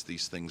government gets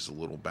these things a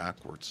little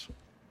backwards.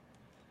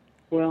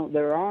 Well,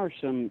 there are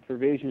some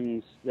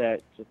provisions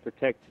that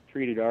protect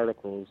treated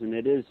articles, and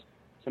it is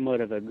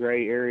somewhat of a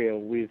gray area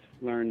we've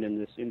learned in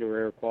this indoor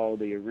air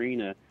quality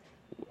arena.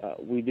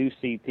 We do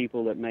see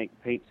people that make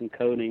paints and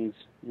coatings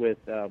with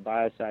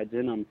biocides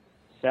in them,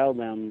 sell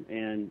them,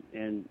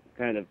 and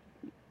kind of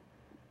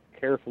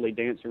carefully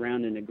dance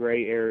around in the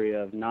gray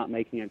area of not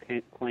making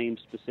a claim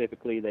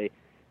specifically. They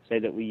say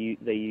that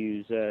they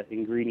use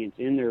ingredients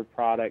in their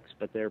products,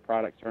 but their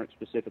products aren't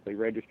specifically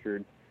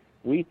registered.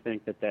 We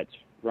think that that's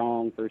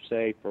wrong per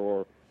se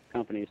for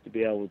companies to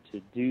be able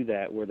to do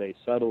that, where they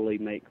subtly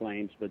make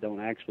claims but don't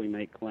actually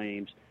make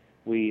claims.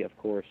 We, of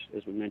course,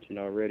 as we mentioned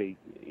already,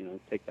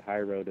 take the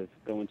high road of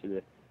going to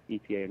the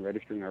EPA and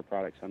registering our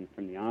products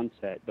from the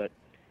onset. But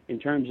in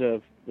terms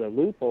of the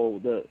loophole,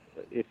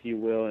 if you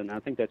will, and I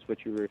think that's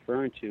what you're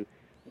referring to,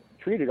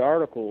 treated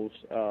articles,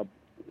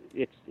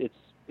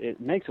 it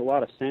makes a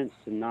lot of sense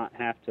to not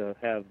have to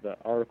have the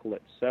article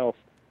itself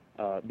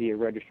be a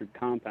registered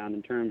compound.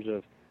 In terms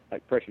of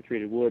like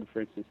pressure-treated wood,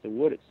 for instance, the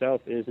wood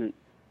itself isn't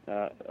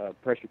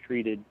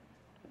pressure-treated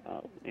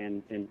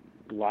and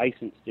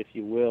licensed, if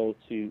you will,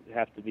 to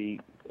have to be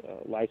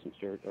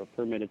licensed or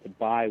permitted to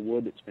buy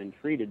wood that's been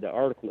treated. The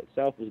article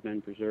itself has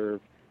been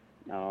preserved,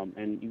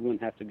 and you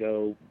wouldn't have to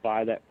go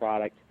buy that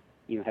product,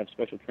 have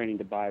special training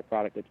to buy a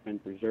product that's been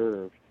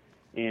preserved.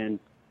 And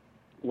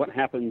what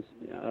happens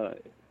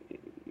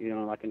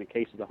like in the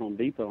case of the Home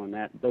Depot and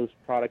that, those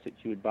products that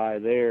you would buy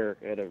there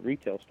at a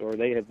retail store,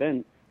 they have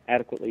been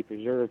adequately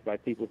preserved by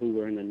people who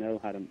are in the know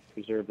how to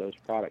preserve those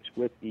products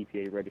with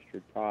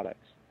EPA-registered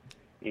products.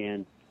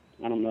 And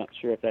I'm not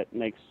sure if that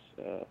makes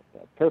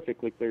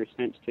perfectly clear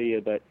sense to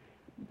you, but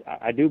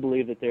I do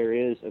believe that there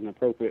is an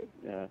appropriate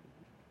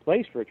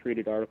place for a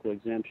treated article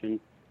exemption,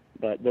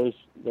 but those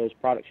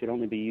products should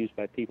only be used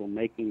by people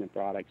making the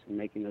products and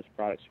making those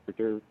products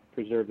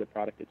preserve the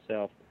product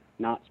itself,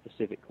 not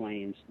specific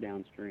claims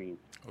downstream.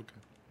 Okay.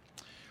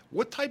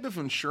 What type of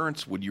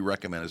insurance would you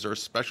recommend? Is there a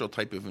special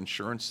type of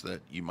insurance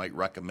that you might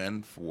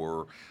recommend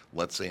for,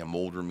 let's say, a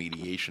mold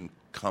remediation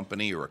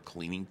company or a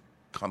cleaning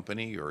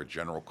company or a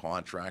general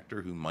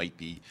contractor who might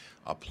be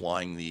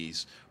applying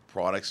these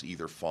products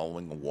either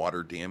following a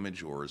water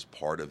damage or as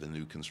part of a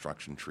new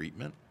construction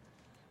treatment?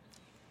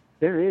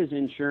 There is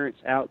insurance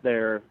out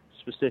there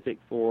specific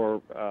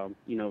for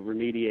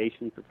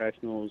remediation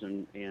professionals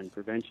and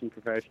prevention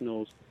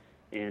professionals,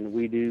 and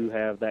we do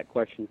have that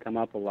question come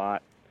up a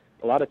lot.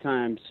 A lot of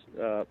times,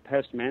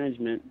 pest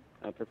management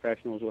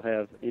professionals will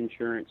have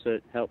insurance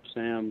that helps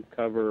them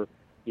cover,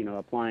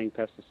 applying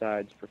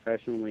pesticides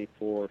professionally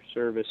for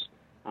service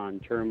on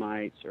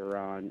termites or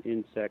on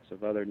insects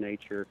of other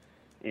nature.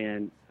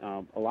 And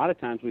a lot of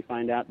times we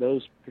find out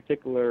those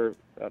particular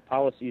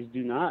policies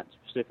do not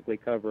specifically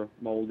cover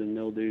mold and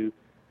mildew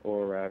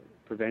or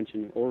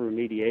prevention or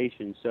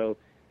remediation. So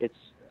it's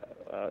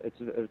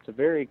a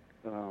very,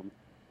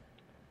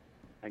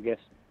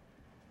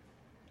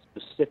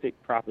 specific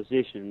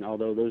proposition.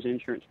 Although those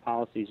insurance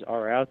policies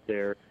are out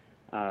there,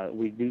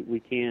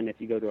 we can, if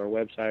you go to our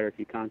website or if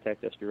you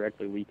contact us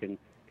directly, we can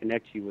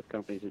connect you with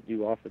companies that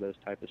do offer those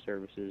type of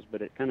services.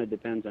 But it kind of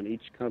depends on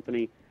each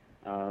company,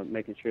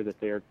 making sure that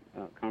they're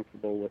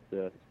comfortable with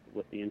the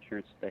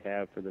insurance that they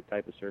have for the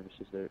type of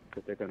services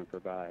that they're going to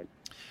provide.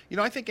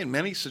 I think in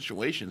many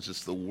situations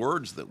it's the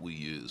words that we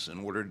use in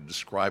order to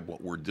describe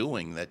what we're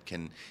doing that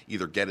can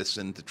either get us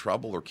into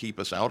trouble or keep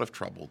us out of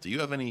trouble. Do you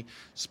have any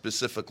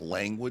specific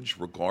language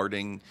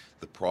regarding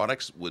the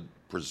products? Would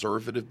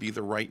preservative be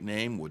the right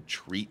name? Would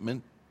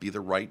treatment be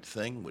the right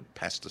thing? Would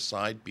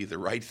pesticide be the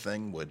right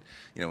thing? Would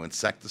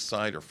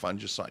insecticide or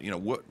fungicide?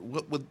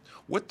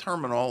 What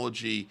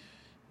terminology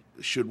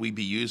should we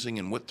be using,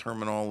 and what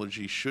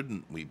terminology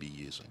shouldn't we be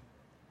using?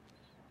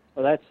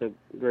 Well, that's a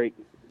great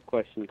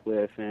question,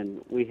 Cliff,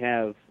 and we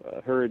have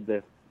heard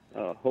the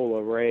whole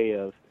array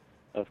of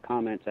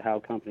comments of how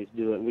companies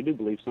do it. And we do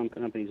believe some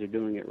companies are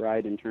doing it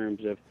right in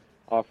terms of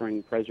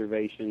offering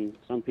preservation.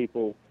 Some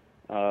people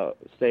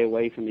stay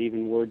away from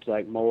even words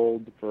like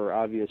mold for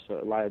obvious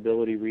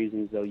liability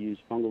reasons. They'll use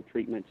fungal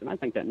treatments, and I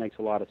think that makes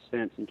a lot of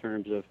sense in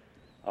terms of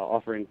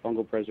offering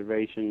fungal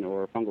preservation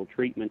or fungal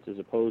treatments as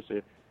opposed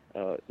to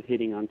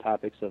hitting on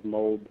topics of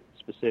mold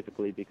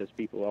specifically, because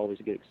people always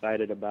get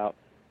excited about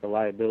the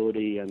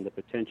liability and the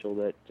potential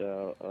that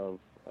of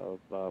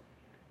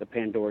the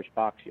Pandora's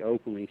box you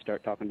open when you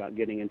start talking about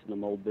getting into the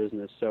mold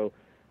business. So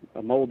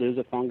mold is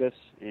a fungus,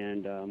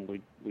 and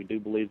we do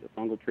believe that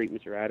fungal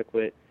treatments are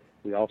adequate.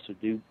 We also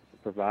do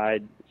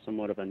provide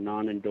somewhat of a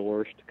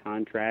non-endorsed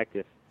contract.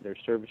 If there's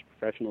service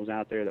professionals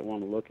out there that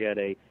want to look at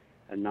a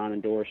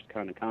non-endorsed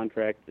kind of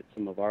contract that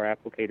some of our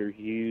applicators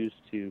use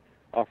to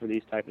offer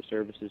these type of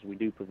services, we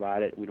do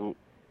provide it. We don't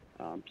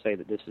say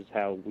that this is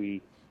how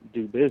we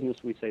do business.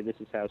 We say this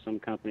is how some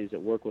companies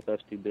that work with us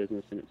do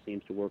business, and it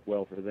seems to work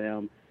well for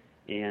them.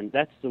 And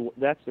that's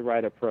the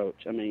right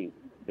approach. I mean,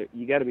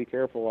 you got to be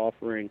careful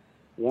offering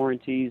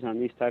warranties on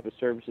these type of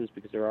services,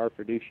 because there are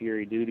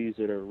fiduciary duties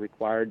that are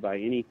required by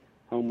any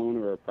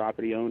homeowner or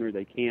property owner.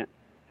 They can't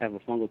have a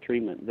fungal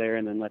treatment there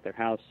and then let their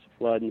house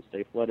flood and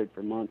stay flooded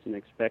for months and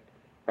expect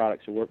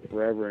products to work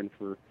forever and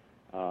for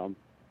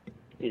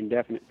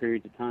indefinite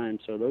periods of time.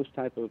 So those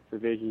type of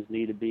provisions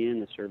need to be in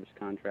the service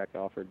contract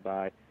offered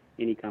by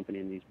any company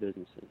in these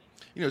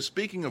businesses.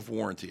 Speaking of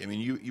warranty, I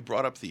mean, you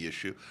brought up the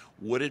issue.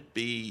 Would it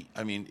be,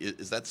 I mean,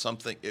 is that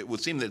something, it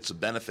would seem that it's a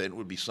benefit. It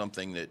would be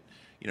something that,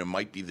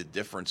 might be the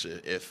difference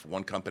if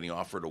one company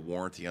offered a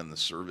warranty on the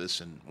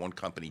service and one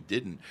company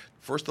didn't.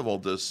 First of all,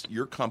 does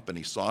your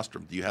company,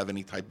 Sostrum, do you have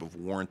any type of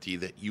warranty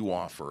that you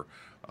offer,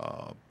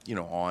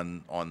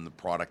 on the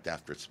product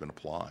after it's been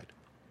applied?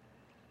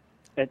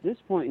 At this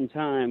point in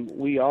time,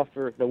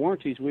 the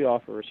warranties we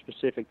offer are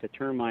specific to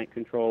termite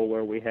control,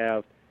 where we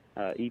have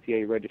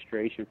EPA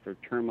registration for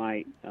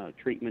termite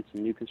treatments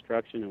and new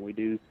construction, and we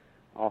do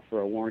offer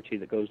a warranty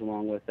that goes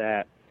along with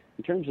that.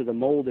 In terms of the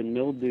mold and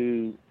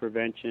mildew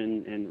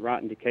prevention and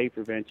rot and decay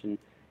prevention,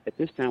 at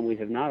this time we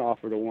have not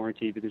offered a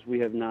warranty because we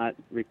have not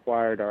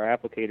required our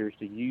applicators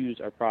to use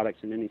our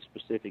products in any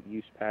specific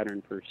use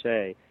pattern per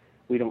se.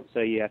 We don't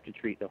say you have to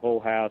treat the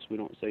whole house. We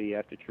don't say you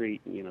have to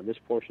treat, this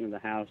portion of the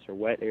house or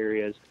wet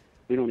areas.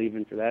 We don't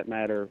even, for that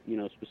matter,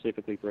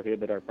 specifically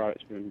prohibit our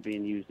products from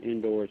being used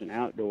indoors and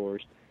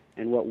outdoors.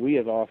 And what we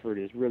have offered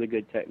is really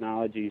good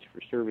technologies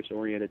for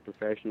service-oriented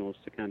professionals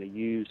to kind of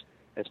use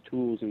as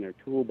tools in their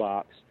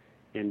toolbox.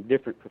 And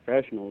different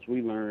professionals,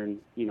 we learn,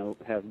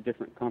 have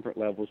different comfort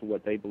levels of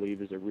what they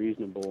believe is a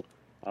reasonable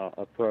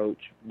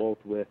approach, both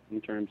with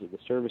in terms of the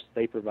service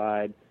they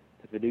provide,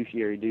 the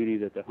fiduciary duty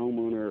that the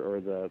homeowner or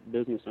the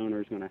business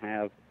owner is going to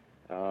have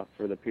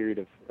for the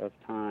period of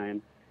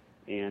time,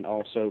 and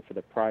also for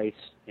the price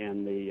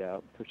and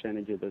the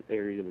percentage of the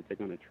area that they're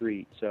going to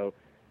treat. So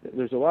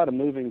there's a lot of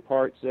moving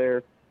parts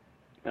there.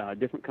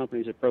 Different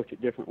companies approach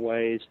it different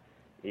ways,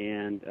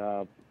 and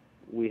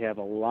we have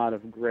a lot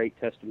of great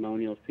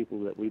testimonials,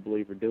 people that we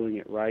believe are doing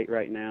it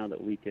right now,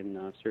 that we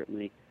can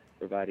certainly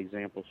provide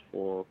examples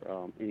for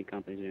any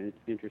companies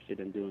interested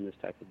in doing this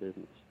type of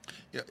business.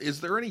 Yeah. Is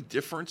there any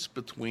difference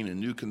between a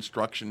new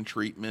construction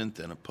treatment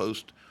and a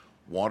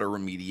post-water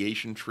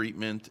remediation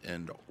treatment?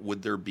 And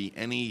would there be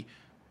any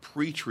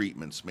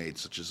pre-treatments made,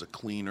 such as a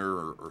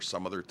cleaner or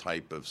some other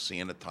type of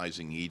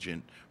sanitizing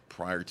agent,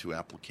 prior to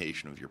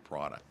application of your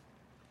product?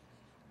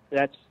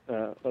 That's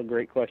a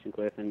great question,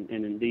 Cliff. And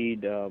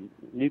indeed,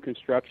 new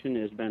construction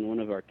has been one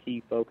of our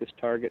key focus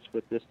targets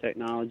with this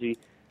technology,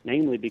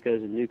 namely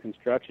because in new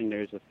construction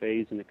there's a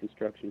phase in the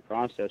construction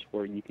process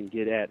where you can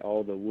get at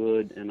all the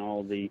wood and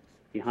all the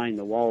behind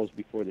the walls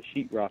before the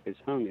sheetrock is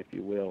hung, if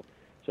you will.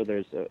 So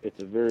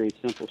it's a very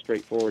simple,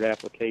 straightforward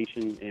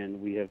application,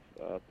 and we have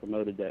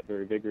promoted that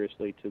very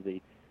vigorously to the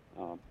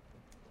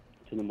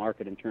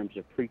market in terms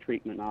of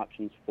pre-treatment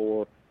options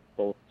for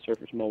both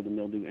surface mold and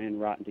mildew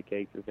and rot and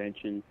decay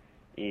prevention.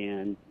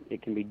 And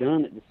it can be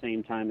done at the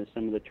same time as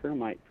some of the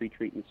termite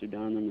pre-treatments are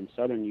done in the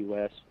southern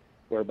U.S.,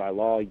 where by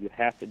law you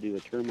have to do a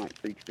termite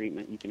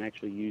pre-treatment. You can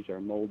actually use our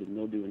mold and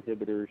mildew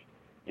inhibitors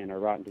and our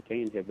rot and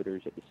decay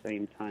inhibitors at the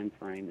same time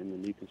frame in the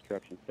new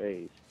construction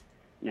phase.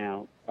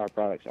 Now, our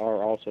products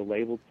are also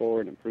labeled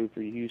for and approved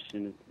for use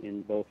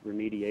in both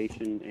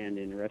remediation and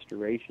in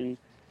restoration.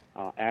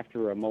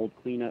 After a mold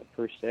cleanup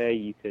per se,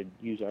 you could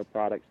use our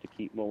products to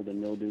keep mold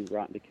and mildew,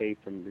 rot and decay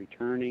from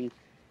returning.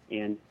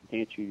 And to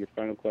answer your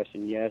final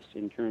question, yes,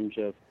 in terms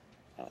of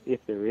if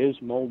there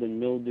is mold and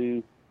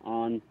mildew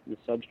on the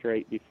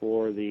substrate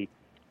before the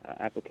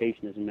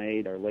application is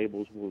made, our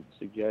labels will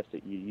suggest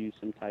that you use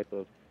some type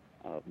of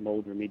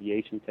mold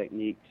remediation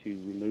technique to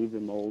remove the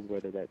mold,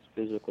 whether that's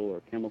physical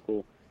or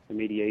chemical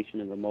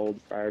remediation of the mold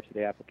prior to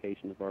the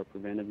application of our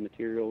preventive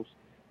materials.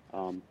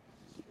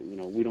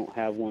 We don't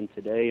have one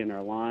today in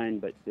our line,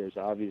 but there's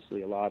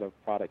obviously a lot of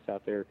products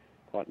out there,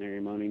 quaternary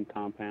ammonium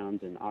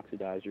compounds and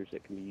oxidizers,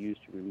 that can be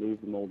used to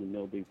remove the mold and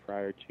mildew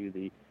prior to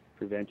the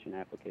prevention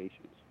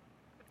applications.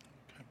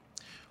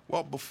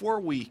 Well, before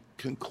we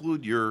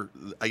conclude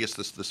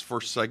this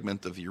first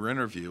segment of your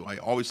interview, I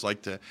always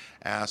like to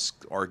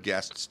ask our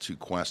guests two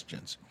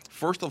questions.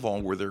 First of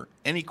all, were there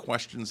any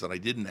questions that I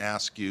didn't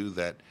ask you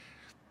that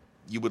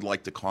you would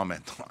like to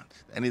comment on?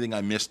 Anything I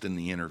missed in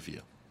the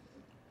interview?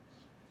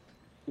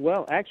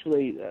 Well,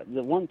 actually,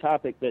 the one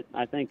topic that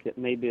I think that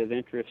may be of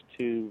interest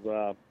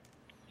to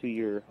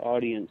your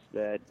audience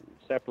that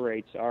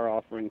separates our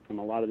offering from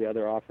a lot of the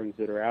other offerings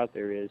that are out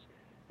there is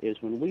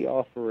when we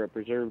offer a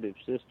preservative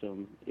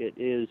system, it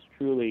is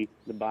truly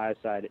the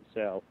biocide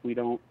itself. We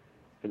don't,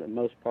 for the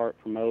most part,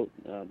 promote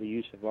the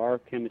use of our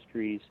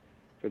chemistries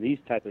for these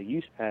type of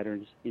use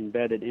patterns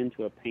embedded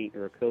into a paint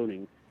or a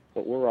coating.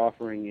 What we're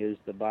offering is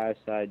the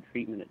biocide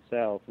treatment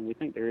itself, and we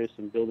think there is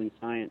some building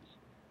science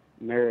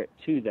merit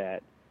to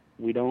that.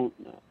 We don't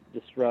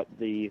disrupt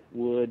the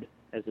wood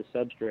as a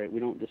substrate. We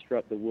don't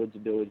disrupt the wood's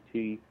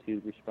ability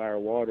to respire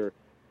water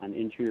on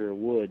interior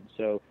wood.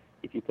 So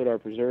if you put our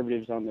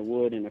preservatives on the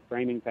wood in a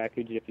framing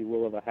package, if you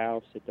will, of a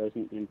house, it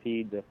doesn't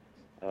impede the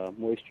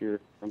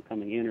moisture from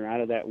coming in or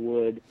out of that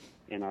wood,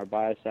 and our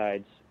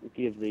biocides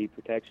give the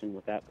protection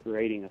without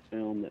creating a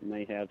film that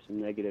may have some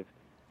negative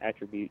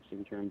attributes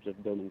in terms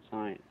of building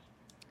science.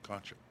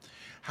 Gotcha.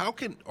 How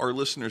can our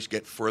listeners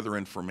get further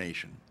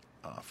information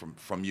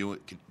from you?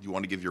 You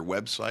want to give your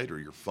website or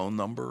your phone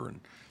number?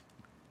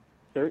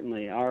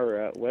 Certainly.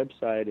 Our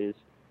website is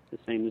the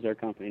same as our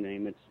company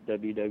name. It's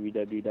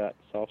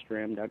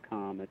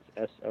www.sostram.com. It's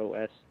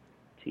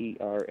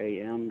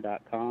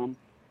SOSTRAM.com.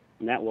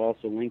 And that will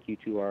also link you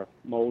to our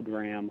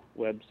MoldRam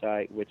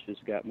website, which has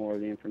got more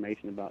of the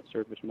information about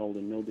surface mold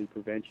and mildew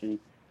prevention,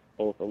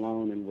 both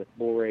alone and with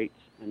borates.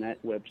 And that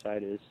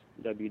website is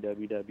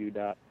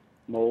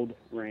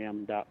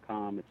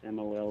www.moldram.com. It's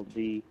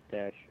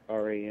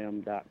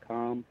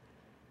MOLD-RAM.com.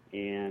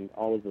 And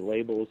all of the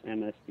labels,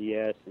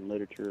 MSDS, and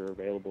literature are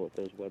available at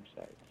those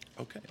websites.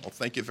 Okay. Well,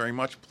 thank you very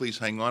much. Please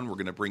hang on. We're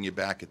going to bring you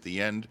back at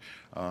the end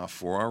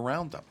for our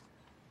roundup.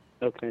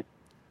 Okay.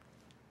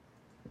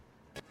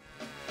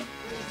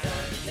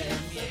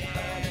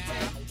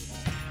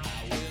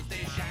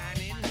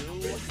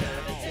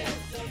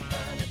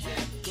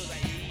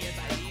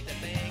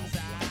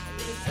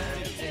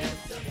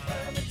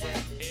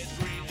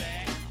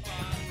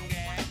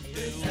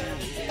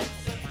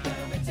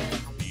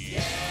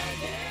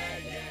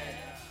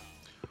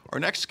 Our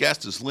next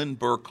guest is Lynn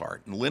Burkhart,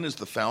 and Lynn is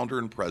the founder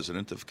and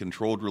president of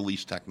Controlled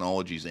Release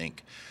Technologies, Inc.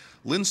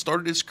 Lynn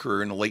started his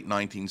career in the late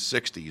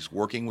 1960s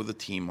working with a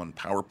team on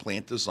power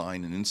plant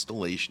design and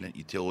installation at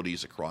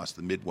utilities across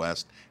the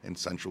Midwest and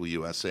central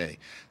USA,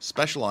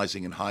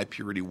 specializing in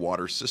high-purity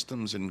water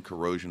systems and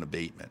corrosion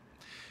abatement.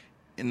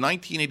 In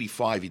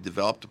 1985, he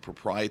developed a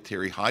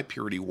proprietary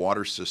high-purity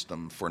water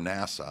system for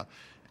NASA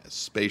as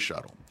Space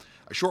Shuttle.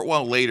 A short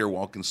while later,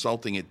 while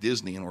consulting at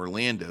Disney in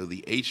Orlando,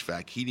 the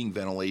HVAC, heating,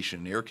 ventilation,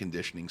 and air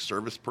conditioning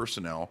service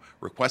personnel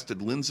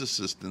requested Lynn's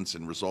assistance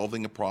in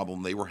resolving a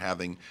problem they were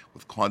having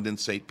with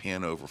condensate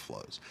pan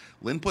overflows.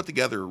 Lynn put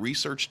together a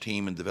research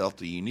team and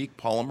developed a unique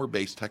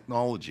polymer-based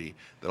technology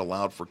that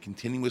allowed for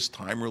continuous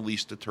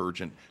time-release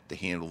detergent to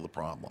handle the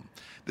problem.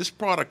 This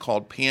product,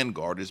 called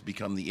PanGuard, has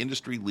become the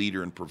industry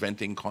leader in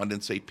preventing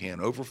condensate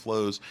pan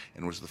overflows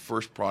and was the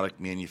first product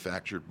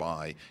manufactured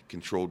by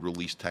Controlled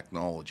Release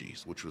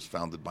Technologies, which was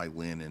founded by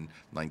Lynn in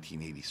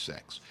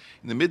 1986.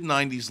 In the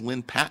mid-90s,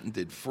 Lynn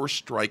patented First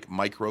Strike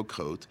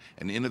Microcoat,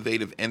 an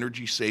innovative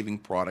energy-saving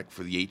product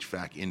for the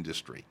HVAC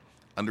industry.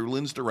 Under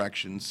Lynn's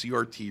direction,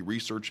 CRT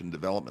Research and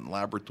Development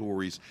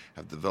Laboratories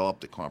have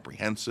developed a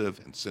comprehensive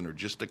and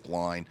synergistic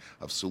line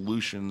of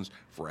solutions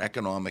for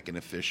economic and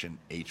efficient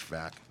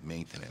HVAC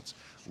maintenance.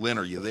 Lynn,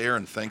 are you there?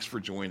 And thanks for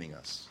joining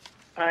us.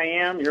 I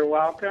am. You're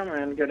welcome,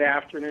 and good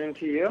afternoon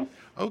to you.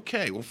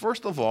 Okay. Well,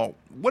 first of all,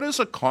 what is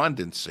a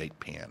condensate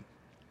pan?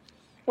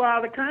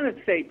 Well, the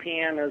condensate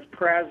pan is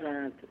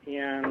present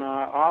in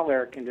all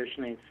air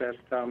conditioning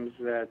systems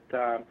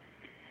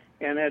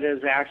and it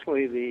is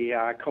actually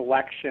the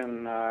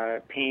collection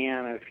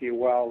pan, if you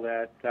will,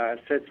 that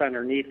sits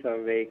underneath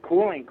of a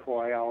cooling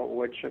coil,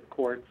 which, of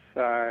course,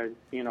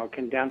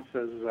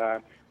 condenses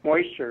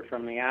moisture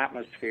from the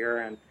atmosphere,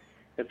 and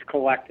it's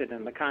collected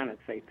in the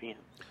condensate pan.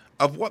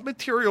 Of what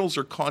materials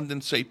are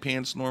condensate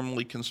pans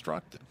normally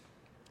constructed?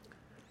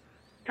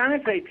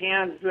 Condensate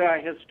pans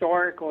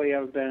historically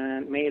have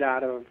been made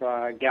out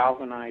of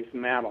galvanized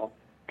metal,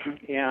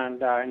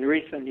 and in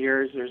recent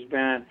years there's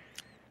been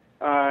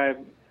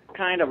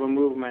kind of a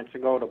movement to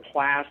go to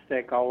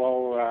plastic,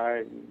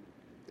 although,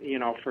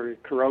 for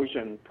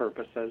corrosion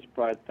purposes,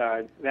 but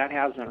that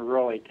hasn't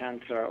really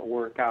tended to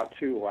work out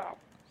too well.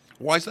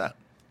 Why is that?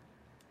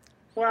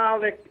 Well,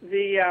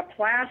 the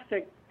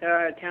plastic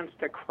tends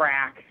to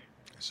crack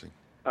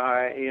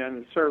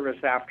in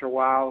service after a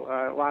while.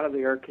 A lot of the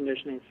air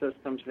conditioning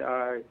systems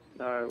are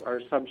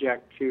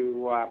subject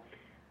to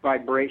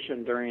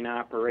vibration during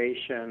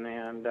operation,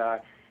 and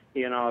that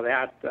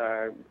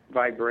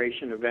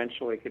vibration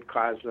eventually could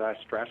cause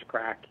stress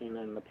cracking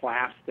in the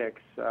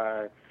plastics.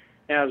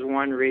 As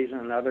one reason.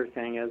 Another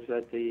thing is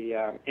that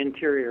the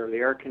interior of the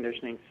air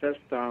conditioning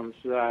systems,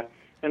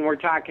 and we're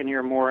talking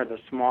here more of the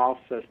small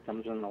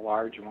systems than the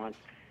large ones,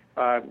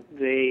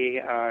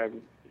 they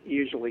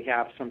usually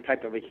have some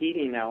type of a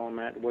heating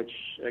element, which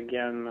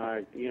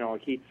again,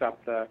 heats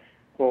up the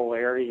whole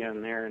area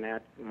in there, and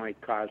that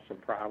might cause some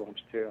problems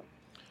too.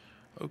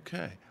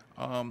 Okay.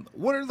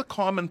 What are the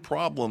common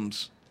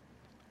problems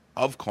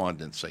of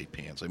condensate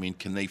pans? I mean,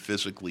 can they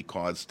physically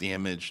cause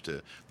damage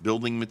to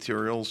building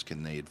materials?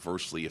 Can they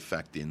adversely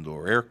affect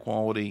indoor air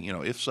quality?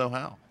 If so,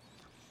 how?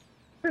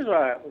 There's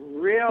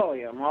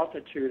really a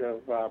multitude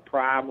of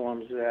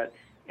problems that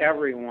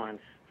everyone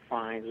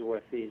finds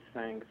with these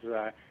things.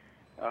 They're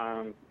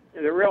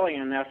really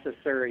a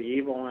necessary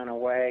evil in a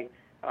way.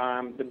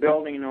 The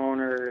building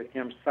owner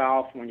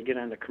himself, when you get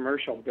into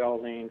commercial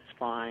buildings,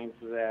 finds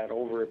that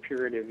over a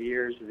period of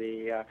years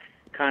the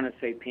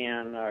condensate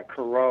pan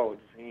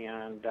corrodes,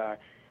 and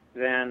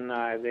then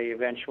they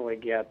eventually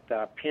get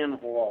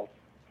pinholes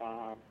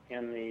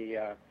in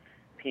the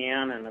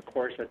pan, and of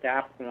course at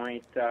that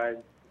point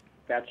that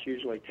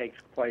usually takes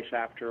place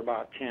after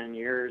about 10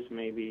 years,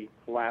 maybe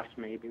less,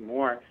 maybe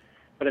more.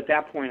 But at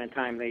that point in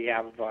time they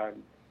have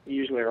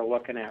usually are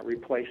looking at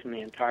replacing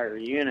the entire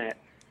unit.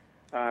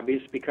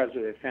 Because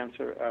of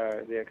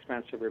the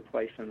expense of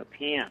replacing the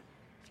pan.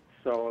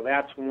 So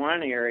that's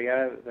one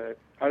area. The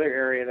other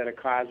area that it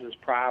causes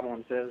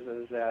problems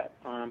is that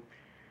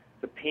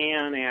the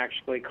pan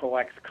actually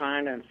collects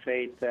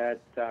condensate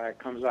that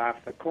comes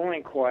off the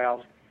cooling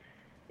coils,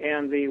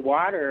 and the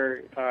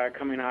water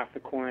coming off the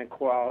cooling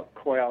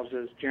coils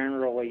is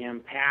generally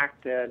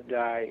impacted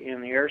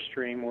in the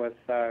airstream with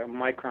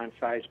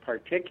micron-sized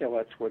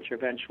particulates, which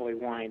eventually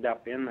wind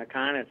up in the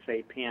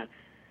condensate pan.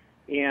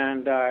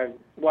 And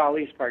while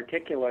these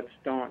particulates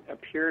don't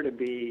appear to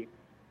be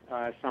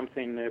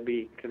something to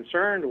be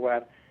concerned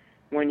with,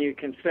 when you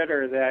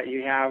consider that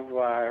you have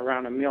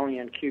around 1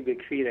 million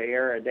cubic feet of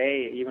air a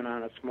day, even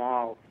on a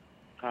small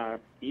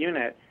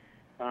unit,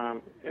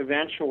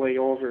 eventually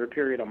over a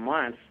period of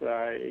months,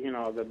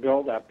 the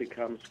buildup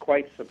becomes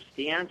quite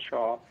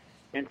substantial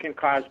and can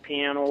cause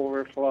pan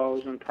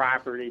overflows and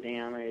property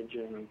damage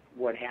and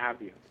what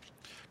have you.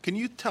 Can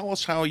you tell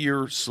us how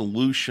your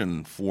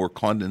solution for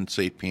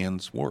condensate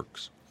pans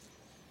works?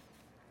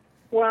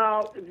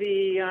 Well,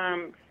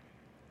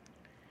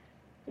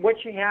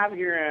 what you have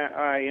here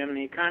in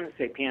the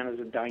condensate pan is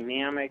a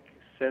dynamic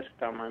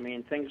system. I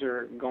mean, things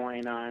are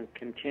going on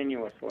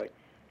continuously.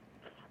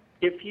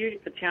 If you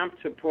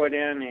attempt to put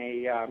in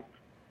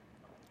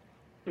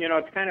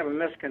it's kind of a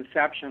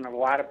misconception of a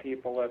lot of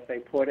people if they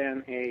put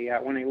in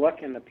when they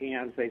look in the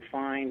pans, they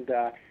find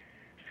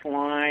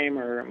slime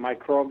or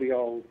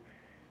microbial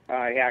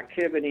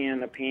activity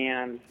in the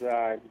pans.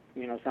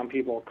 Some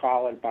people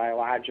call it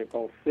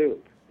biological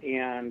soup.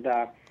 And,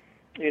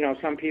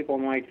 some people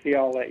might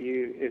feel that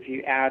if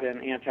you add an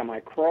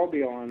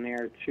antimicrobial in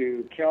there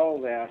to kill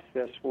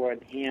this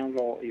would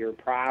handle your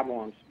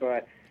problems.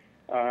 But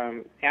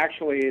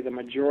actually, the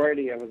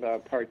majority of the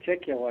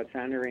particulates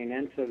entering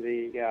into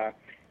the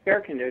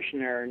air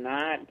conditioner are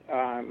not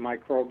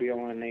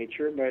microbial in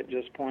nature, but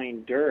just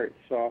plain dirt.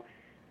 So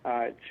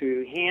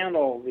to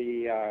handle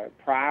the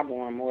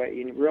problem, what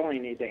you really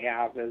need to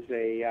have is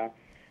a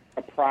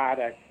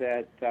product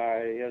that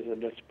is a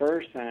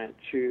dispersant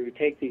to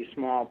take these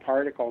small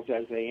particles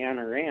as they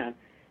enter in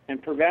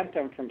and prevent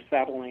them from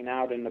settling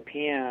out in the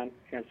pan,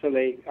 and so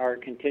they are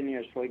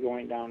continuously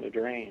going down the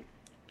drain.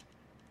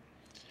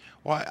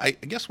 Well, I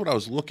guess what I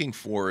was looking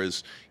for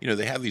is,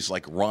 they have these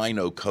like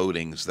rhino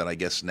coatings that I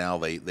guess now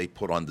they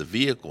put on the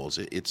vehicles.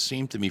 It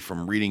seemed to me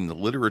from reading the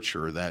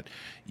literature that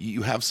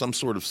you have some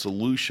sort of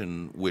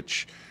solution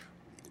which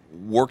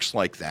works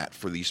like that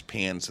for these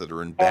pans that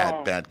are in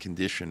bad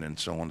condition and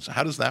so on. So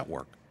how does that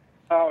work?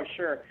 Oh,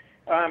 sure.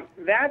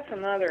 That's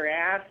another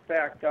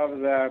aspect of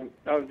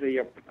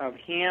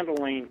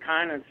handling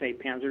condensate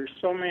pans. There's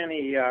so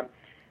many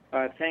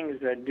things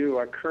that do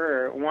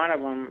occur. One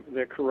of them,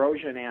 the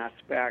corrosion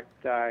aspect,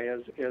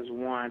 is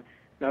one.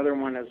 Another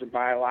one is the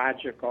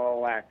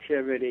biological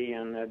activity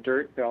and the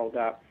dirt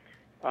buildup.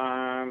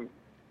 It's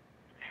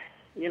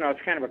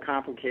kind of a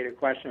complicated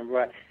question,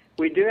 but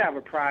we do have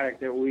a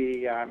product that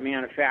we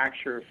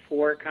manufacture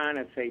for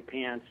condensate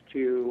pans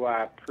to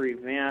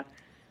prevent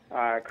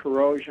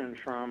corrosion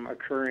from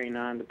occurring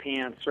on the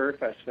pan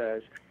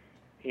surfaces.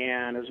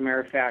 And as a matter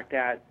of fact,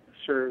 that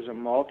serves a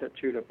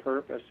multitude of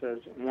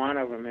purposes. One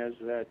of them is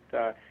that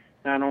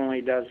not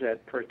only does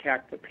it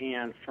protect the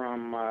pan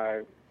from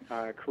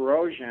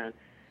corrosion,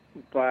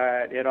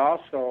 but it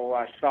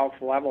also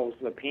self-levels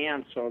the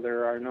pan so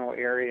there are no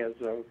areas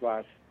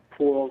of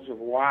pools of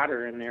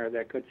water in there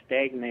that could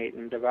stagnate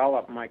and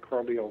develop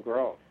microbial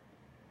growth.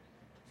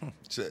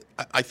 So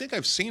I think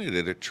I've seen it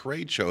at a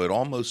trade show. It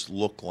almost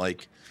looked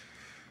like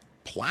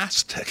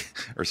plastic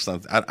or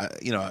something. Oh,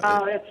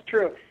 that's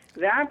true.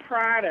 That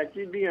product,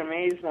 you'd be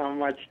amazed how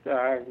much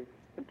the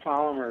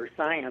polymer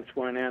science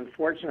went in.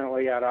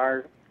 Fortunately, at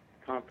our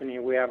company,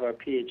 we have a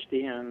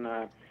PhD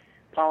in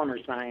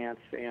polymer science,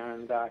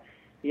 and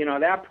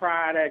that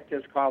product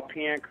is called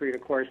Pancrete.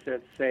 Of course,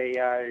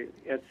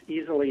 it's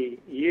easily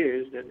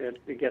used.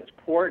 It gets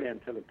poured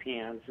into the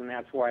pans, and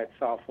that's why it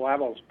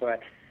self-levels.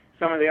 But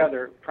some of the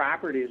other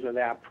properties of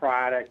that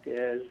product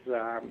is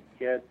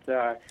it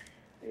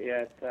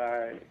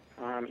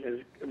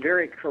is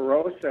very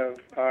corrosive,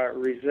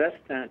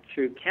 resistant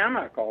to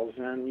chemicals,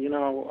 and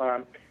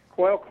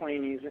coil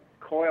cleaning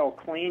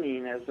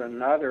is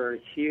another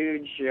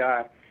huge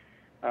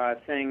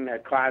thing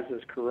that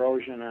causes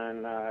corrosion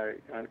on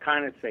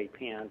condensate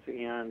pans,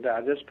 and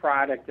this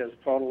product is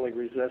totally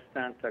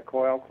resistant to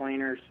coil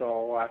cleaner.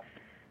 So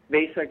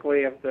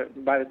basically,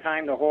 by the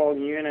time the whole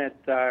unit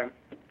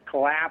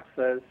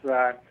collapses,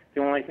 the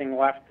only thing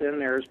left in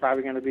there is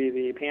probably going to be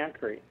the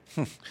Pancrete.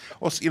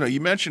 Well, you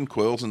mentioned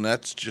coils, and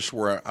that's just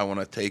where I want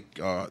to take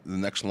the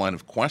next line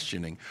of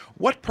questioning.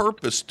 What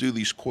purpose do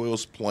these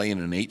coils play in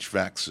an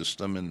HVAC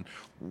system, and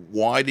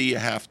why do you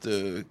have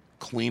to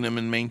clean them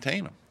and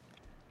maintain them?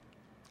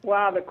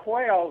 Well, the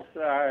coils,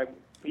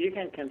 you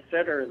can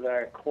consider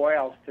the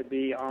coils to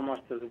be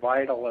almost as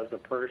vital as a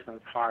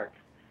person's heart.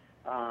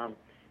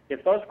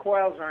 If those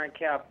coils aren't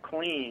kept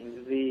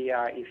clean, the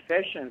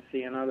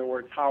efficiency, in other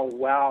words,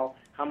 how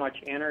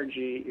much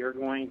energy you're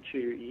going to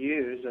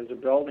use as a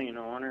building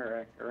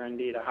owner or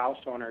indeed a house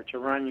owner to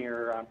run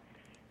your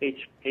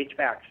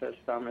HVAC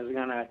system is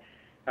going to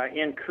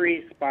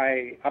increase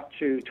by up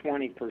to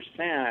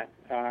 20%,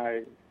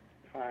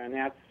 and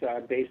that's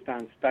based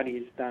on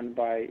studies done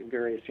by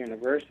various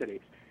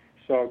universities.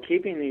 So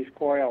keeping these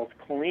coils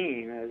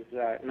clean is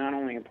not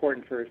only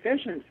important for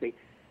efficiency,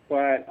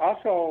 but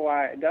also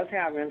it does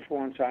have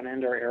influence on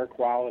indoor air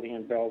quality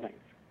in buildings.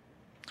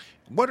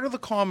 What are the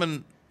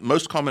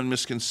most common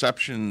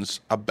misconceptions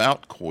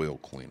about coil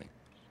cleaning?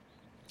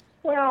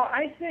 Well,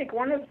 I think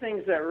one of the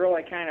things that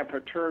really kind of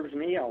perturbs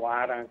me a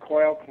lot on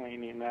coil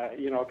cleaning,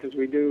 because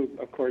we do,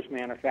 of course,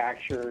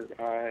 manufacture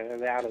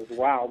that as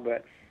well,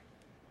 but,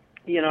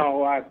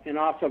 and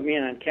also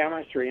being in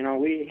chemistry,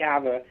 we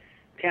have a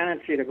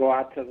tendency to go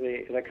out to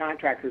the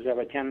contractors have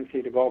a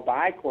tendency to go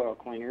buy coil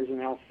cleaners, and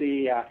they'll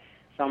see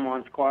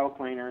someone's coil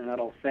cleaner and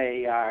it'll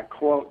say,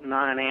 quote,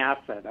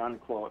 non-acid,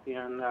 unquote.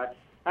 And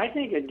I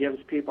think it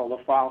gives people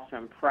the false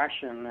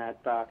impression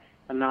that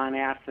a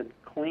non-acid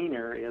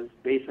cleaner is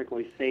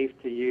basically safe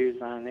to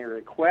use on their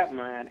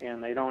equipment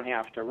and they don't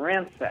have to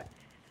rinse it.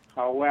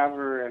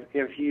 However,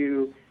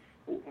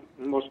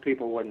 most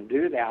people wouldn't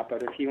do that,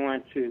 but if you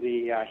went to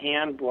the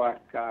handbook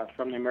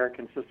from the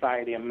American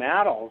Society of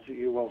Metals,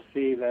 you will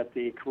see that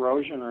the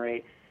corrosion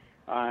rate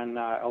on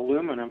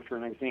aluminum, for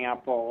an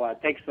example,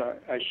 takes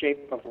a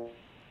shape of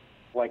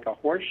like a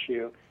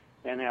horseshoe,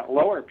 and at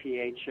lower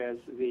pHs,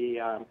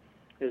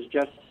 is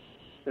just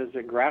as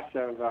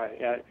aggressive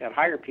at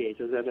higher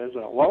pHs as it is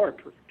at lower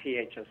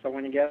pHs. So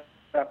when you get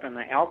up in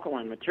the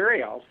alkaline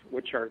materials,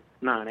 which are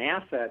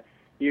non-acid,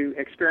 you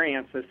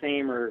experience the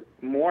same or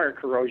more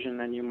corrosion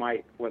than you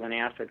might with an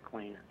acid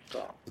cleaner.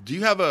 So, do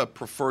you have a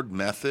preferred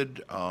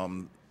method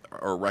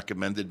or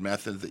recommended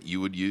method that you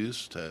would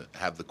use to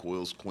have the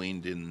coils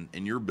cleaned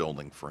in your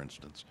building, for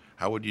instance?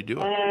 How would you do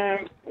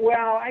it?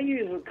 Well, I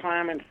use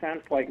common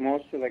sense like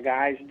most of the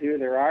guys do.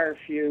 There are a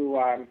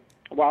few,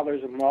 while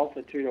there's a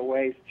multitude of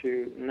ways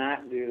to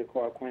not do the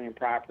coil cleaning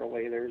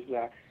properly, there's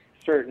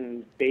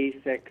certain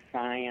basic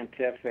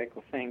scientific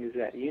things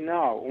that you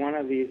know. One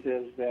of these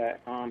is that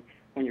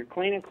when you're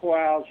cleaning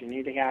coils, you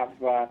need to have,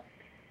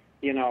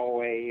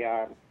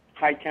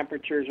 high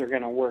temperatures are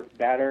going to work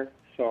better.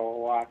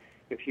 So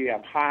if you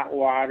have hot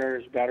water,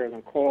 it's better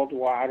than cold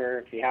water.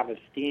 If you have a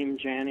steam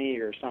jenny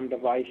or some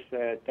device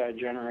that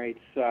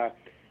generates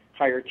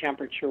higher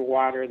temperature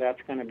water,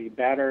 that's going to be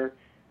better.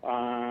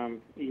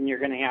 And you're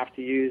going to have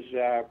to use,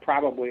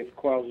 probably if the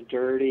coil's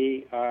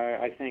dirty,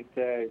 I think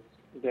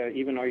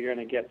even though you're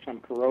going to get some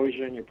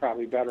corrosion, you're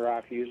probably better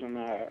off using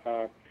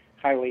a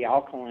highly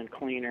alkaline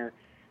cleaner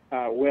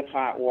with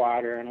hot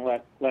water and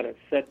let it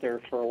sit there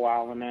for a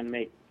while, and then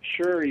make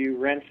sure you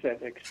rinse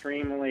it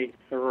extremely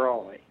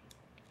thoroughly.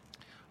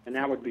 And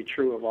that would be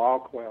true of all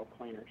coil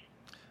cleaners.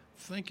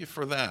 Thank you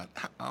for that.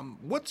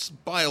 What's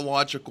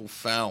biological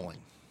fouling?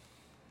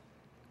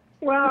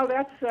 Well,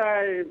 that's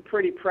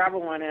pretty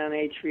prevalent in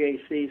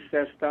HVAC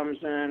systems,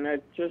 and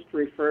it just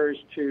refers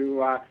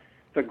to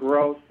the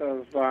growth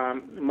of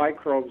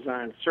microbes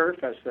on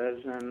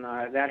surfaces, and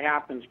that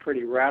happens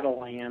pretty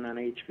readily in an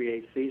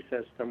HVAC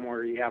system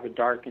where you have a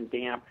dark and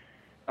damp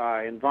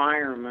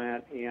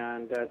environment,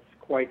 and that's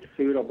quite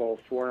suitable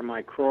for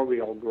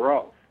microbial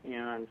growth.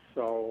 And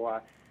so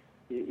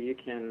you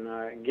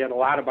can get a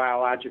lot of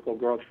biological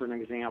growth, for an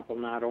example,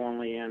 not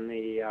only in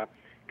the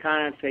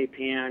condensate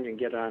pan, you can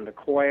get it on the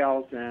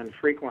coils, and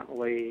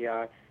frequently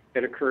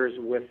it occurs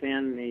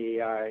within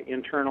the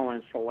internal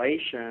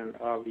insulation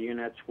of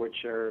units,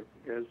 which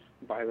is,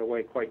 by the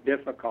way, quite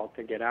difficult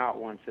to get out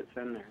once it's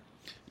in there.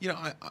 You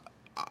know,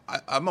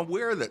 I'm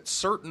aware that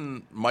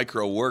certain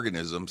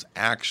microorganisms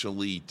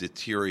actually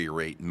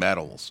deteriorate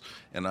metals,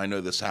 and I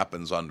know this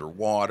happens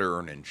underwater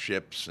and in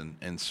ships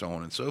and so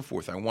on and so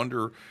forth. I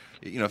wonder,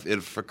 if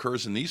it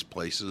occurs in these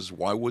places,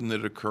 why wouldn't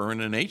it occur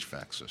in an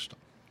HVAC system?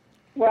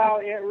 Well,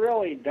 it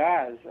really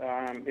does.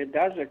 It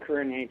does occur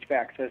in the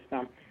HVAC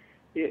system.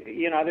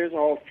 There's a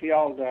whole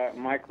field,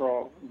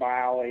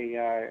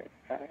 microbially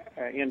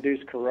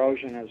induced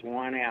corrosion is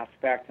one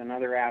aspect.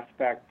 Another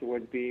aspect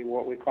would be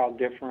what we call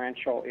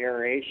differential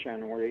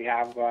aeration, where you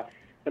have,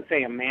 let's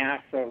say, a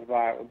mass of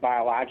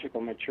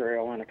biological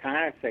material in a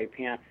condensate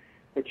pan,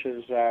 which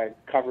is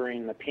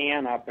covering the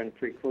pan up and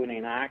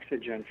precluding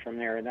oxygen from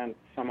there. And then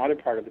some other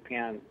part of the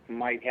pan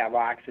might have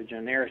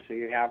oxygen there, so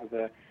you have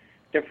the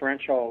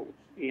differential,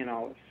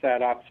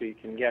 set up so you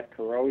can get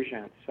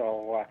corrosion.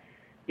 So,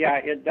 yeah,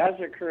 it does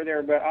occur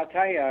there, but I'll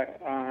tell you,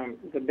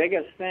 the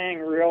biggest thing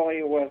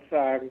really with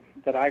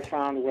that I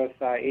found with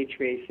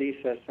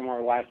HVAC system over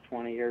the last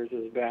 20 years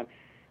has been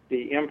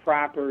the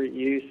improper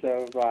use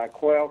of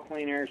coil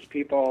cleaners,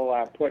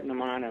 people putting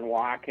them on and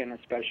walking,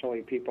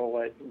 especially people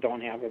that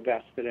don't have a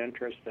vested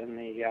interest in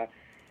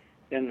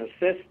the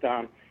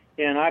system.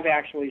 And I've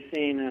actually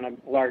seen in a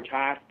large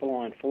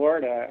hospital in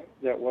Florida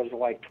that was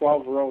like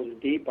 12 rows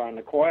deep on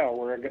the coil,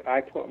 where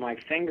I put my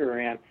finger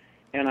in,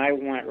 and I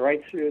went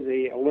right through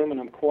the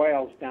aluminum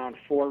coils down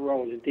 4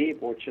 rows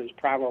deep, which is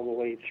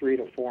probably 3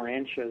 to 4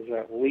 inches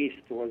at least.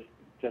 The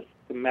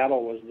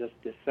metal was just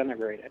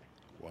disintegrated.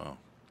 Wow.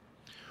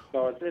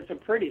 So it's a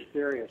pretty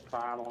serious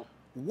problem.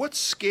 What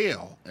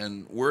scale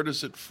and where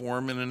does it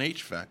form in an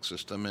HVAC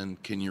system,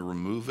 and can you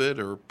remove it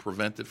or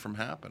prevent it from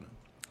happening?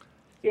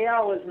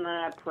 Scale is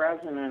not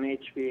present in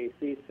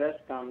HVAC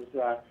systems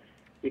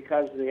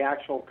because the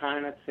actual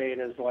condensate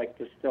is like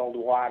distilled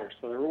water,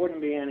 so there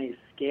wouldn't be any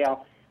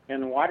scale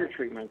in water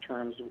treatment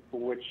terms,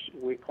 which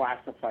we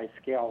classify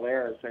scale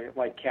there as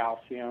like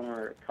calcium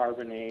or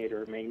carbonate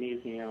or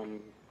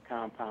magnesium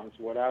compounds,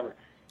 whatever.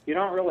 You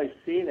don't really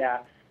see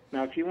that.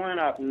 Now, if you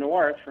went up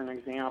north, for an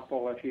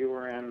example, if you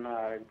were in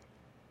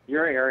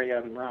your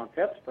area around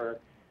Pittsburgh,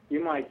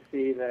 you might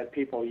see that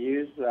people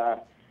use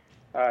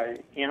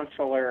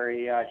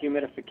ancillary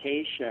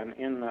humidification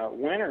in the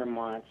winter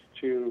months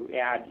to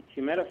add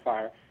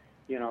humidifier,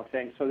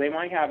 things. So they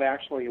might have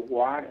actually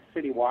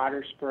city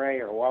water spray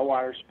or well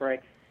water spray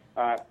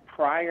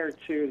prior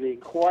to the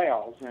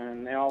coils,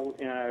 and they'll,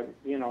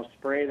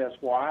 spray this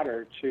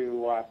water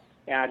to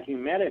add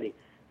humidity.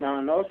 Now,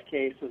 in those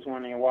cases,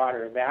 when the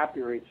water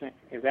evaporates,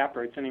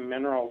 any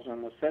minerals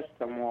in the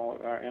system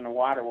in the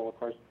water will, of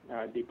course,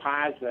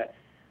 deposit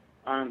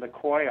on the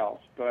coils.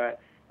 But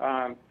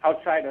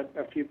outside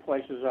a few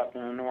places up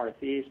in the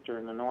Northeast or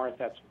in the North,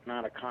 that's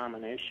not a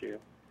common issue.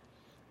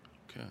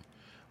 Okay.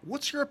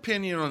 What's your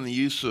opinion on the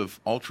use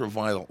of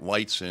ultraviolet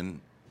lights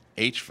in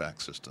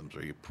HVAC systems?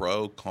 Are you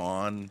pro,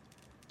 con,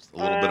 a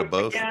little bit of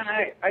both? Again,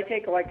 I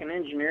take like an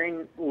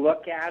engineering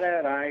look at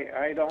it.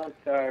 I don't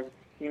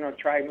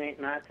try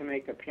not to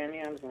make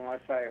opinions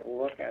unless I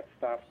look at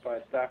stuff.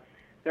 But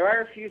there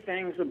are a few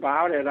things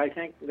about it. I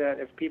think that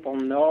if people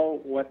know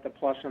what the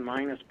plus and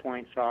minus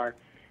points are,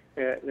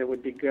 that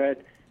would be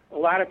good. A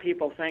lot of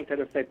people think that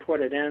if they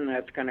put it in,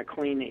 that's going to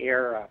clean the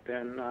air up.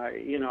 And,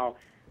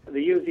 the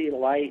UV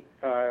light,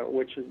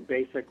 which is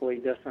basically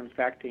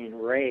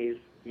disinfecting rays,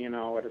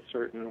 at a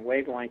certain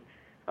wavelength,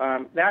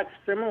 that's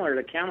similar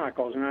to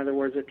chemicals. In other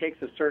words, it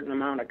takes a certain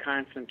amount of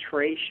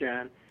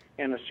concentration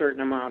and a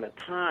certain amount of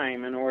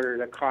time in order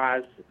to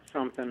cause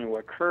something to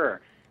occur.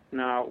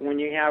 Now, when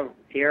you have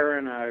air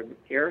in an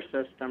air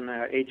system,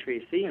 the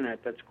HVAC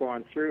unit that's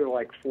going through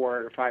like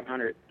 400 or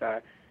 500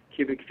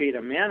 cubic feet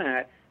a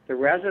minute, the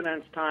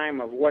residence time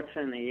of what's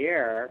in the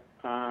air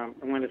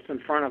when it's in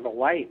front of the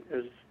light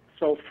is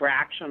so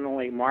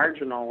fractionally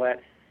marginal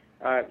that,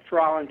 for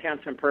all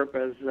intents and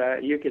purposes,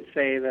 you could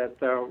say that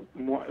the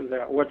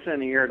what's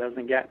in the air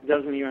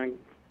doesn't even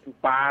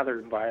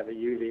bothered by the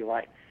UV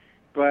light.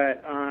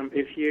 But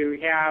if you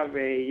have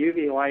a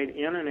UV light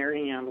in an air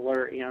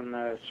handler and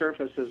the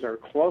surfaces are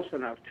close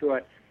enough to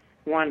it,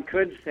 one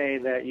could say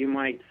that you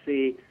might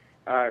see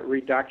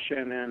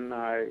reduction in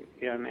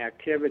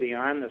activity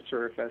on the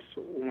surface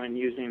when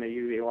using the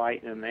UV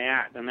light in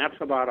that, and that's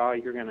about all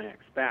you're going to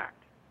expect.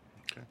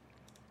 Okay.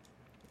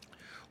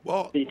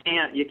 Well, you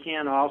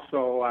can't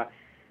also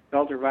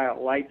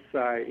ultraviolet lights.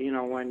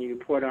 When you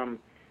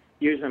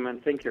use them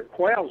and think your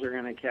coils are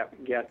going to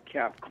get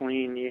kept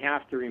clean, you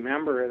have to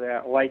remember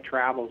that light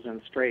travels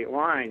in straight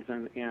lines,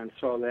 and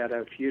so that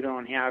if you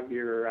don't have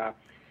your,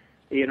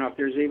 if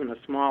there's even the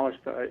smallest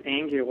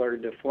angular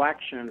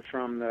deflection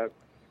from the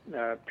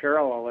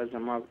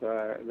parallelism of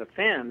the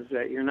fins,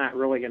 that you're not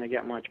really going to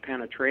get much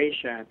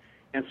penetration,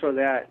 and so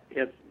that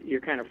you're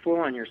kind of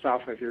fooling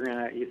yourself if your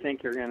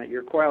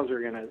coils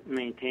are going to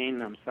maintain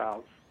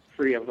themselves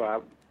free of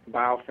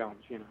biofilms,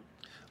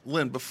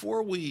 Lynn,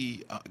 before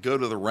we go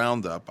to the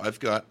roundup,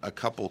 I've got a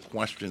couple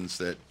questions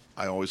that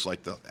I always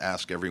like to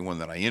ask everyone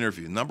that I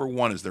interview. Number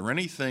one, is there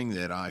anything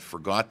that I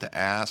forgot to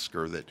ask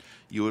or that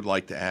you would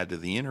like to add to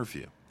the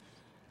interview?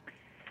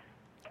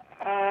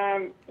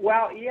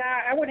 Well,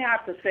 yeah, I would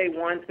have to say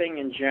one thing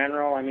in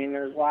general. I mean,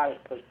 there's a lot of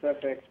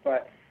specifics,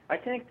 but I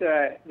think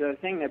the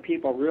thing that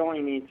people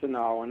really need to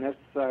know, and this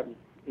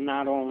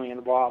not only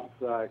involves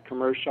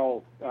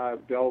commercial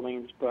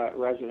buildings but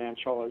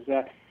residential, is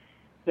that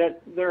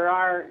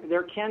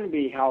there can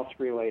be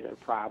health-related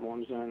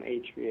problems in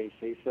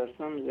HVAC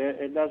systems.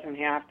 It doesn't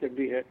have to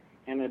be,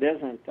 and it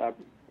isn't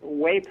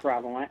way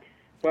prevalent.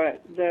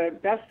 But the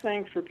best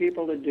thing for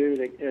people to do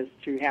is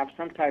to have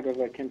some type of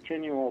a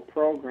continual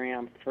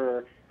program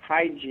for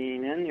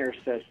hygiene in their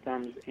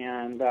systems,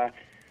 and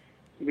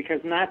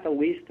because not the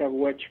least of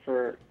which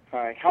for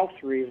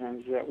health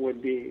reasons that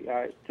would be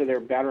to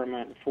their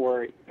betterment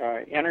for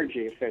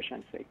energy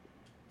efficiency.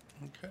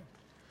 Okay.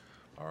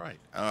 All right.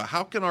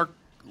 How can our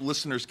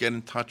listeners get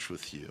in touch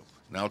with you?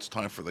 Now it's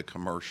time for the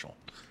commercial.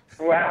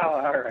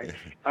 Well, all right.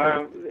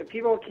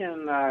 People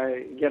can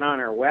get on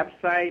our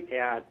website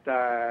at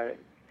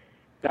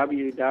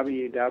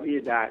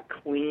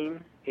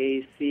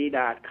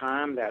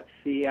www.cleanac.com. That's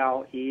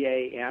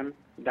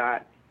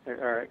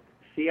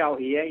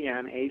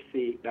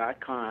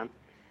CLEANAC.com.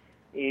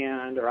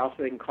 Or also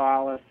they can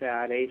call us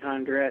at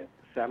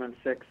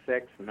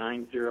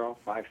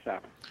 800-766-9057.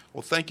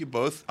 Well, thank you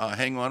both.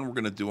 Hang on. We're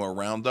going to do our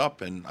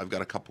roundup, and I've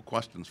got a couple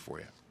questions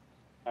for you.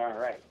 All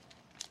right.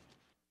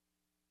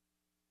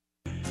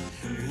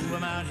 Move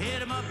 'em out,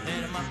 hit 'em up,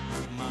 hit 'em up,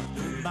 move 'em out,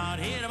 move 'em out,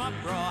 hit 'em up,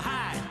 raw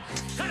high.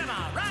 Cut 'em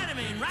out, ride 'em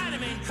in,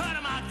 cut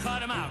 'em out,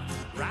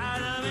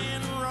 ride 'em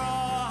in,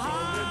 raw high.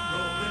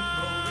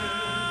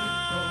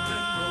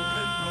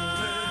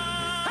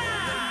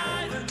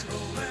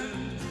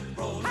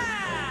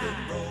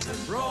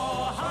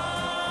 Raw high.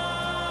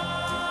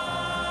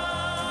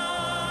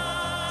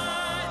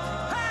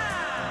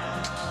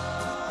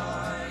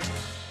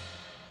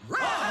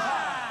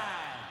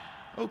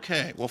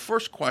 Okay. Well,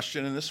 first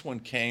question, and this one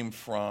came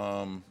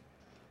from,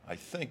 I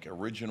think,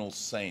 Original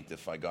Saint,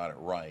 if I got it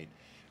right.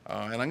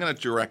 And I'm going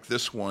to direct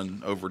this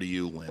one over to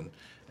you, Lynn.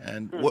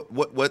 And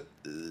what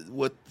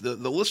the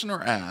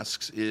listener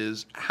asks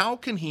is, how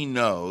can he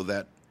know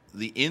that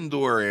the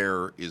indoor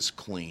air is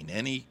clean?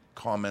 Any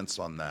comments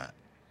on that?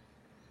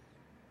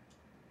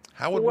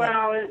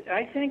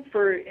 I think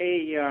for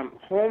a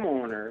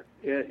homeowner,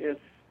 it's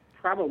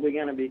probably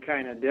going to be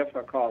kind of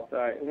difficult.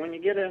 When you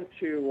get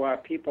into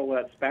people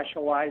that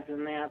specialize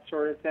in that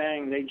sort of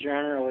thing, they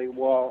generally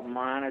will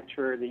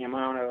monitor the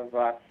amount of,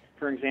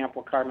 for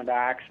example, carbon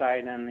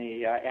dioxide in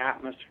the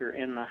atmosphere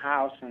in the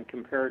house and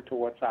compare it to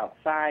what's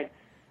outside.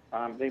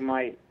 They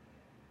might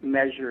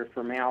measure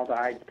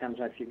formaldehyde. Depends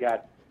on if you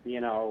got,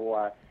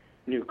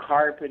 new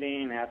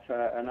carpeting. That's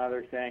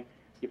another thing.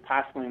 You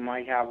possibly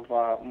might have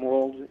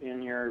mold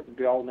in your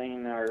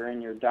building or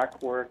in your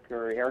ductwork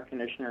or air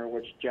conditioner,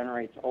 which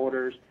generates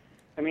odors.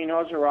 I mean,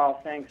 those are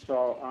all things.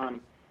 So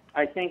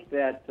I think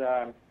that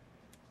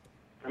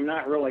I'm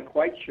not really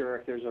quite sure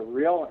if there's a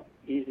real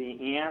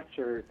easy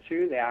answer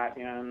to that.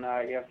 And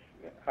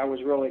I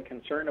was really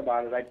concerned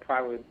about it, I'd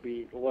probably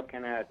be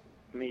looking at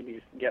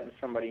maybe getting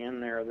somebody in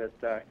there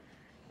that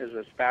is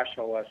a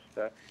specialist,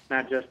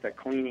 not just a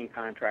cleaning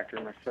contractor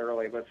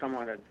necessarily, but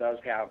someone that does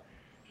have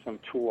some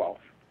tools.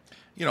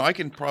 You know, I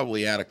can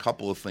probably add a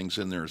couple of things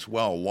in there as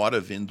well. A lot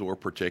of indoor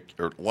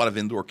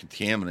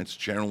contaminants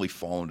generally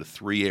fall into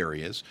three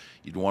areas.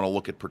 You'd want to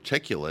look at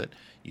particulate.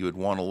 You would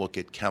want to look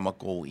at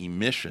chemical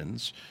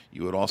emissions.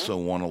 You would also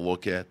want to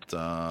look at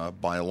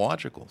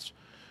biologicals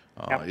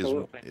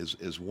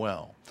as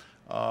well.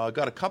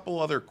 Got a couple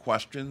other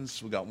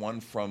questions. We got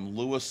one from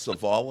Louis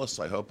Savalas.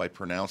 I hope I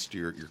pronounced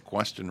your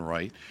question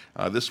right.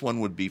 This one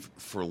would be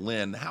for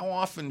Lynn. How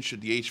often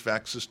should the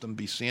HVAC system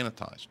be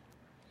sanitized?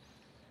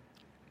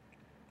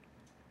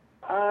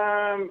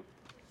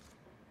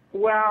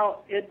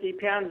 Well, it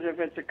depends if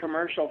it's a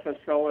commercial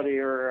facility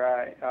or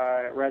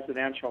a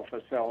residential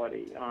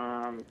facility.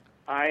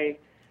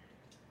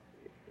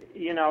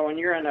 When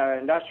you're in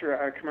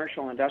a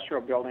commercial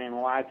industrial building,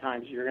 a lot of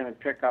times you're going to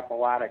pick up a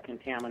lot of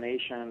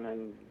contamination,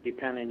 and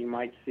depending, you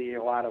might see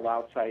a lot of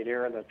outside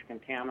air that's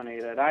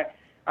contaminated.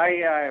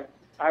 I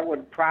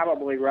would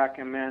probably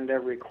recommend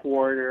every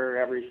quarter,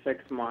 every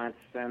 6 months,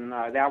 and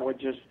that would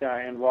just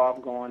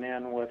involve going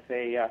in with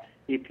a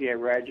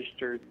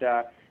EPA-registered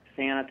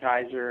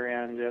sanitizer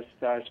and just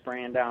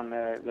spraying down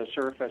the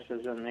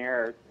surfaces in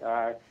there,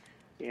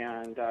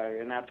 and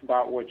that's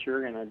about what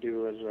you're going to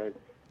do as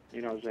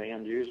an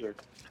end user.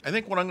 I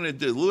think what I'm going to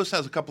do, Lewis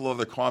has a couple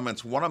other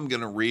comments. One I'm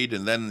going to read,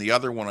 and then the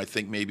other one I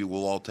think maybe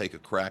we'll all take a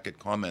crack at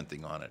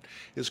commenting on it.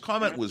 His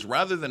comment was,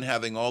 rather than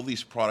having all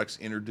these products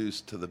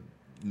introduced to the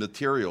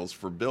materials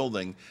for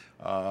building,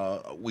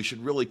 we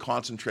should really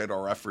concentrate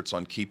our efforts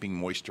on keeping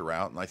moisture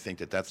out, and I think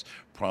that that's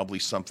probably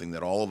something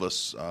that all of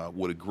us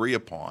would agree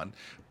upon.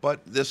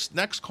 But this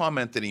next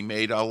comment that he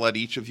made, I'll let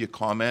each of you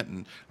comment,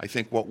 and I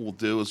think what we'll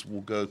do is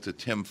we'll go to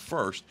Tim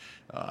first.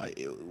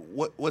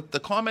 What the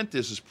comment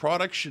is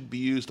products should be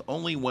used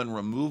only when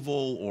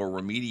removal or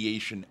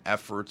remediation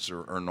efforts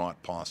are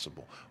not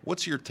possible.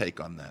 What's your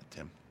take on that,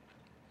 Tim?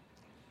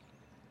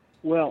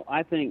 Well,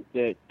 I think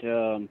that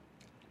on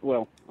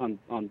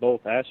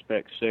both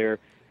aspects there,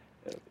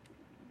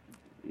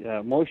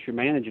 moisture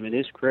management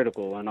is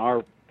critical, and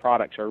our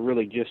products are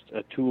really just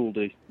a tool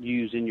to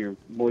use in your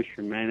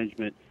moisture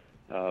management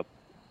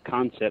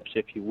concepts,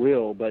 if you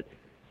will. But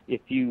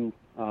if you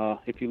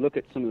look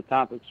at some of the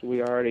topics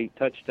we already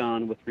touched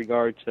on with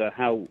regard to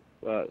how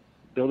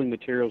building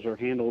materials are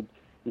handled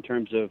in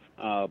terms of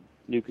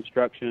new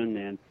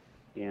construction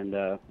and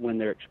when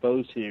they're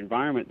exposed to the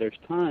environment, there's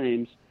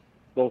times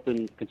both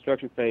in the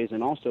construction phase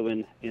and also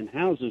in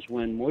houses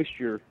when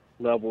moisture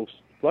levels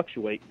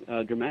fluctuate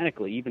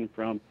dramatically, even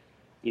from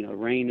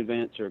rain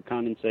events or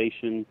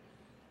condensation,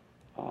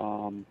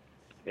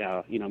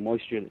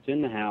 moisture that's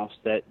in the house,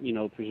 that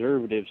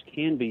preservatives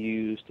can be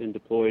used and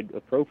deployed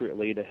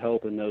appropriately to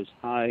help in those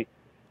high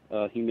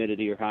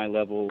humidity or high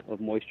level of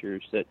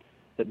moistures that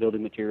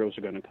building materials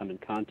are going to come in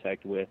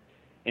contact with.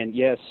 And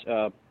yes,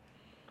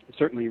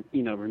 certainly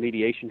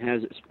remediation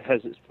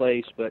has its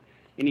place, but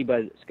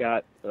anybody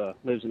that's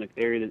lives in an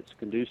area that's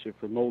conducive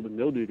for mold and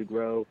mildew to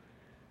grow,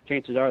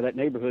 chances are that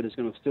neighborhood is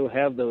going to still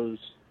have those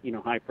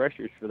high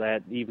pressures for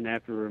that even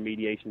after a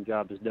remediation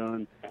job is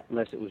done,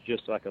 unless it was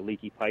just like a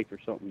leaky pipe or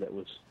something that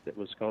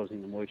was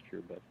causing the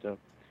moisture. But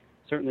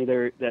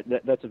certainly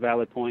that's a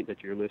valid point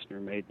that your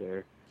listener made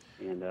there,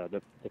 and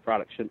the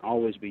product shouldn't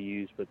always be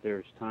used, but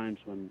there's times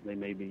when they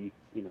may be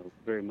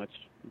very much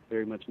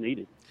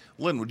needed.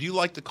 Lynn, would you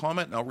like to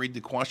comment? And I'll read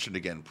the question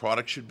again.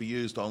 Products should be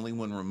used only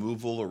when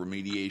removal or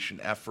remediation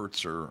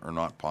efforts are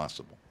not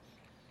possible.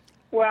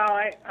 Well,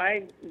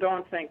 I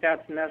don't think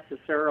that's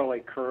necessarily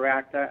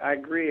correct. I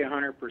agree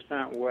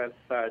 100% with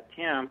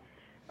Tim.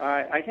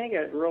 I think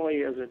it really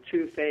is a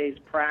two-phase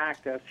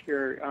practice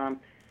here.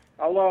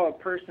 Although a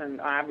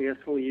person,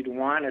 obviously, you'd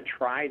want to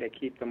try to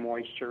keep the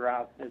moisture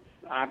out, it's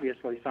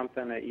obviously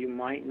something that you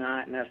might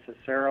not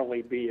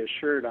necessarily be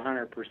assured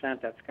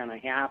 100% that's going to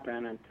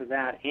happen. And to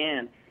that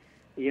end,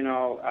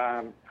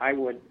 I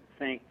would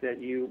think that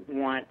you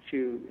want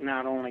to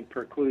not only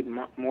preclude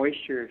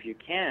moisture if you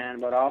can,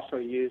 but also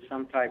use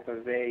some type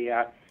of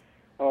a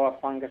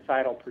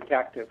fungicidal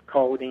protective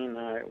coating.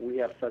 We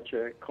have such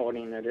a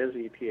coating that is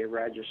EPA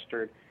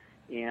registered,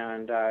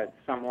 and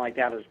something like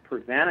that is a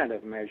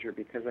preventative measure,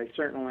 because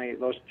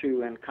those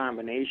two in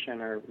combination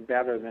are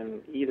better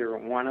than either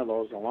one of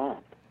those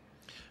alone.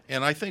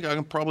 And I think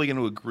I'm probably going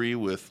to agree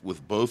with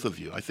both of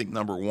you. I think,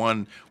 number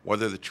one,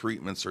 whether the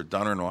treatments are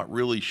done or not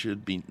really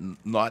should be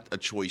not a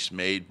choice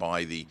made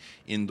by the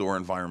indoor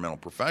environmental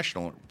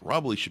professional. It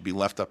probably should be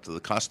left up to the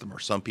customer.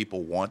 Some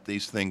people want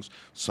these things,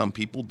 some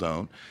people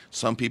don't.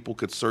 Some people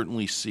could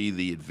certainly see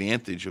the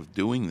advantage of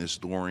doing this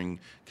during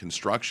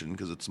construction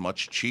because it's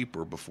much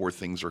cheaper before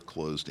things are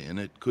closed in.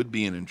 It could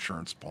be an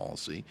insurance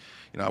policy.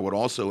 I would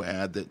also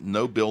add that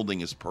no building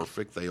is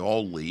perfect. They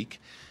all leak.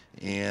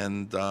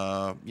 And,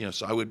 so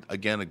I would,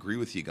 again, agree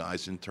with you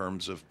guys in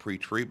terms of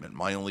pre-treatment.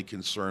 My only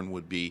concern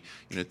would be,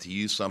 to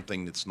use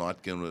something that's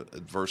not going to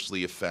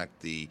adversely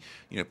affect the,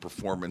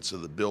 performance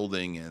of the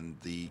building and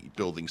the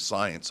building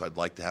science. I'd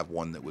like to have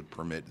one that would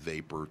permit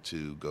vapor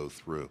to go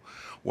through.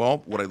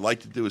 Well, what I'd like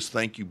to do is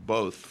thank you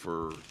both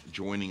for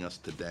joining us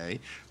today.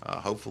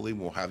 Hopefully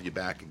we'll have you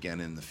back again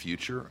in the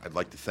future. I'd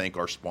like to thank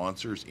our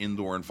sponsors,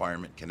 Indoor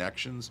Environment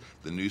Connections,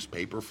 the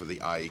newspaper for the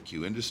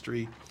IAQ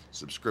industry.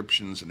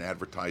 Subscriptions and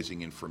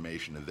advertising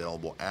information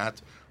available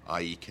at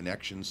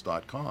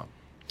ieconnections.com.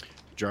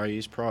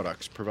 Dry-Ease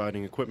Products,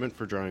 providing equipment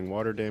for drying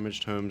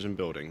water-damaged homes and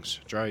buildings.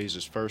 Dry-Ease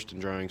is first in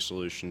drying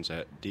solutions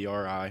at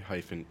dri-eaz.com.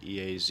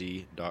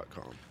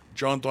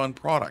 John Donne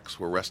Products,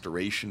 where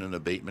restoration and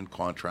abatement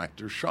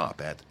contractors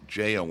shop at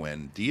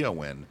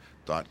jondon.com.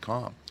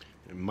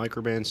 And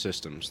Microban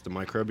Systems, the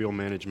microbial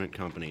management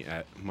company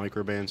at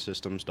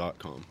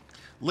microbansystems.com.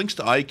 Links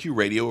to IAQ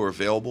Radio are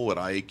available at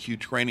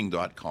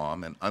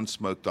IAQtraining.com and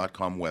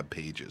unsmoke.com web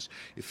pages.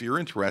 If you're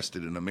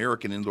interested in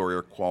American Indoor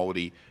Air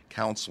Quality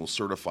Council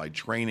certified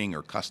training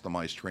or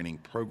customized training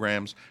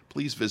programs,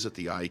 please visit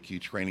the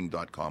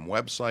IAQtraining.com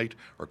website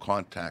or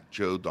contact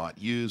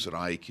joe.hughes at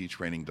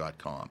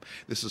IAQtraining.com.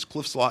 This is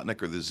Cliff Zlotnick,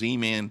 the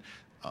Z-Man,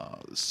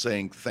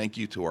 saying thank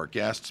you to our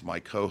guests, my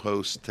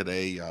co-host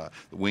today, the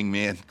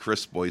wingman,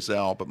 Chris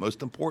Boisel, but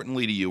most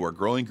importantly to you, our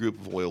growing group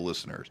of loyal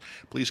listeners.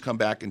 Please come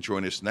back and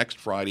join us next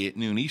Friday at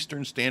noon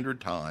Eastern Standard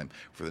Time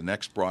for the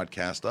next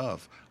broadcast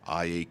of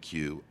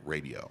IAQ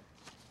Radio.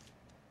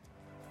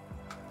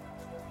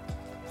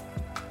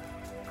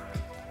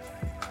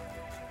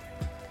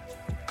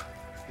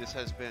 This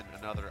has been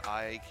another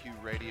IAQ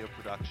Radio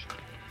production.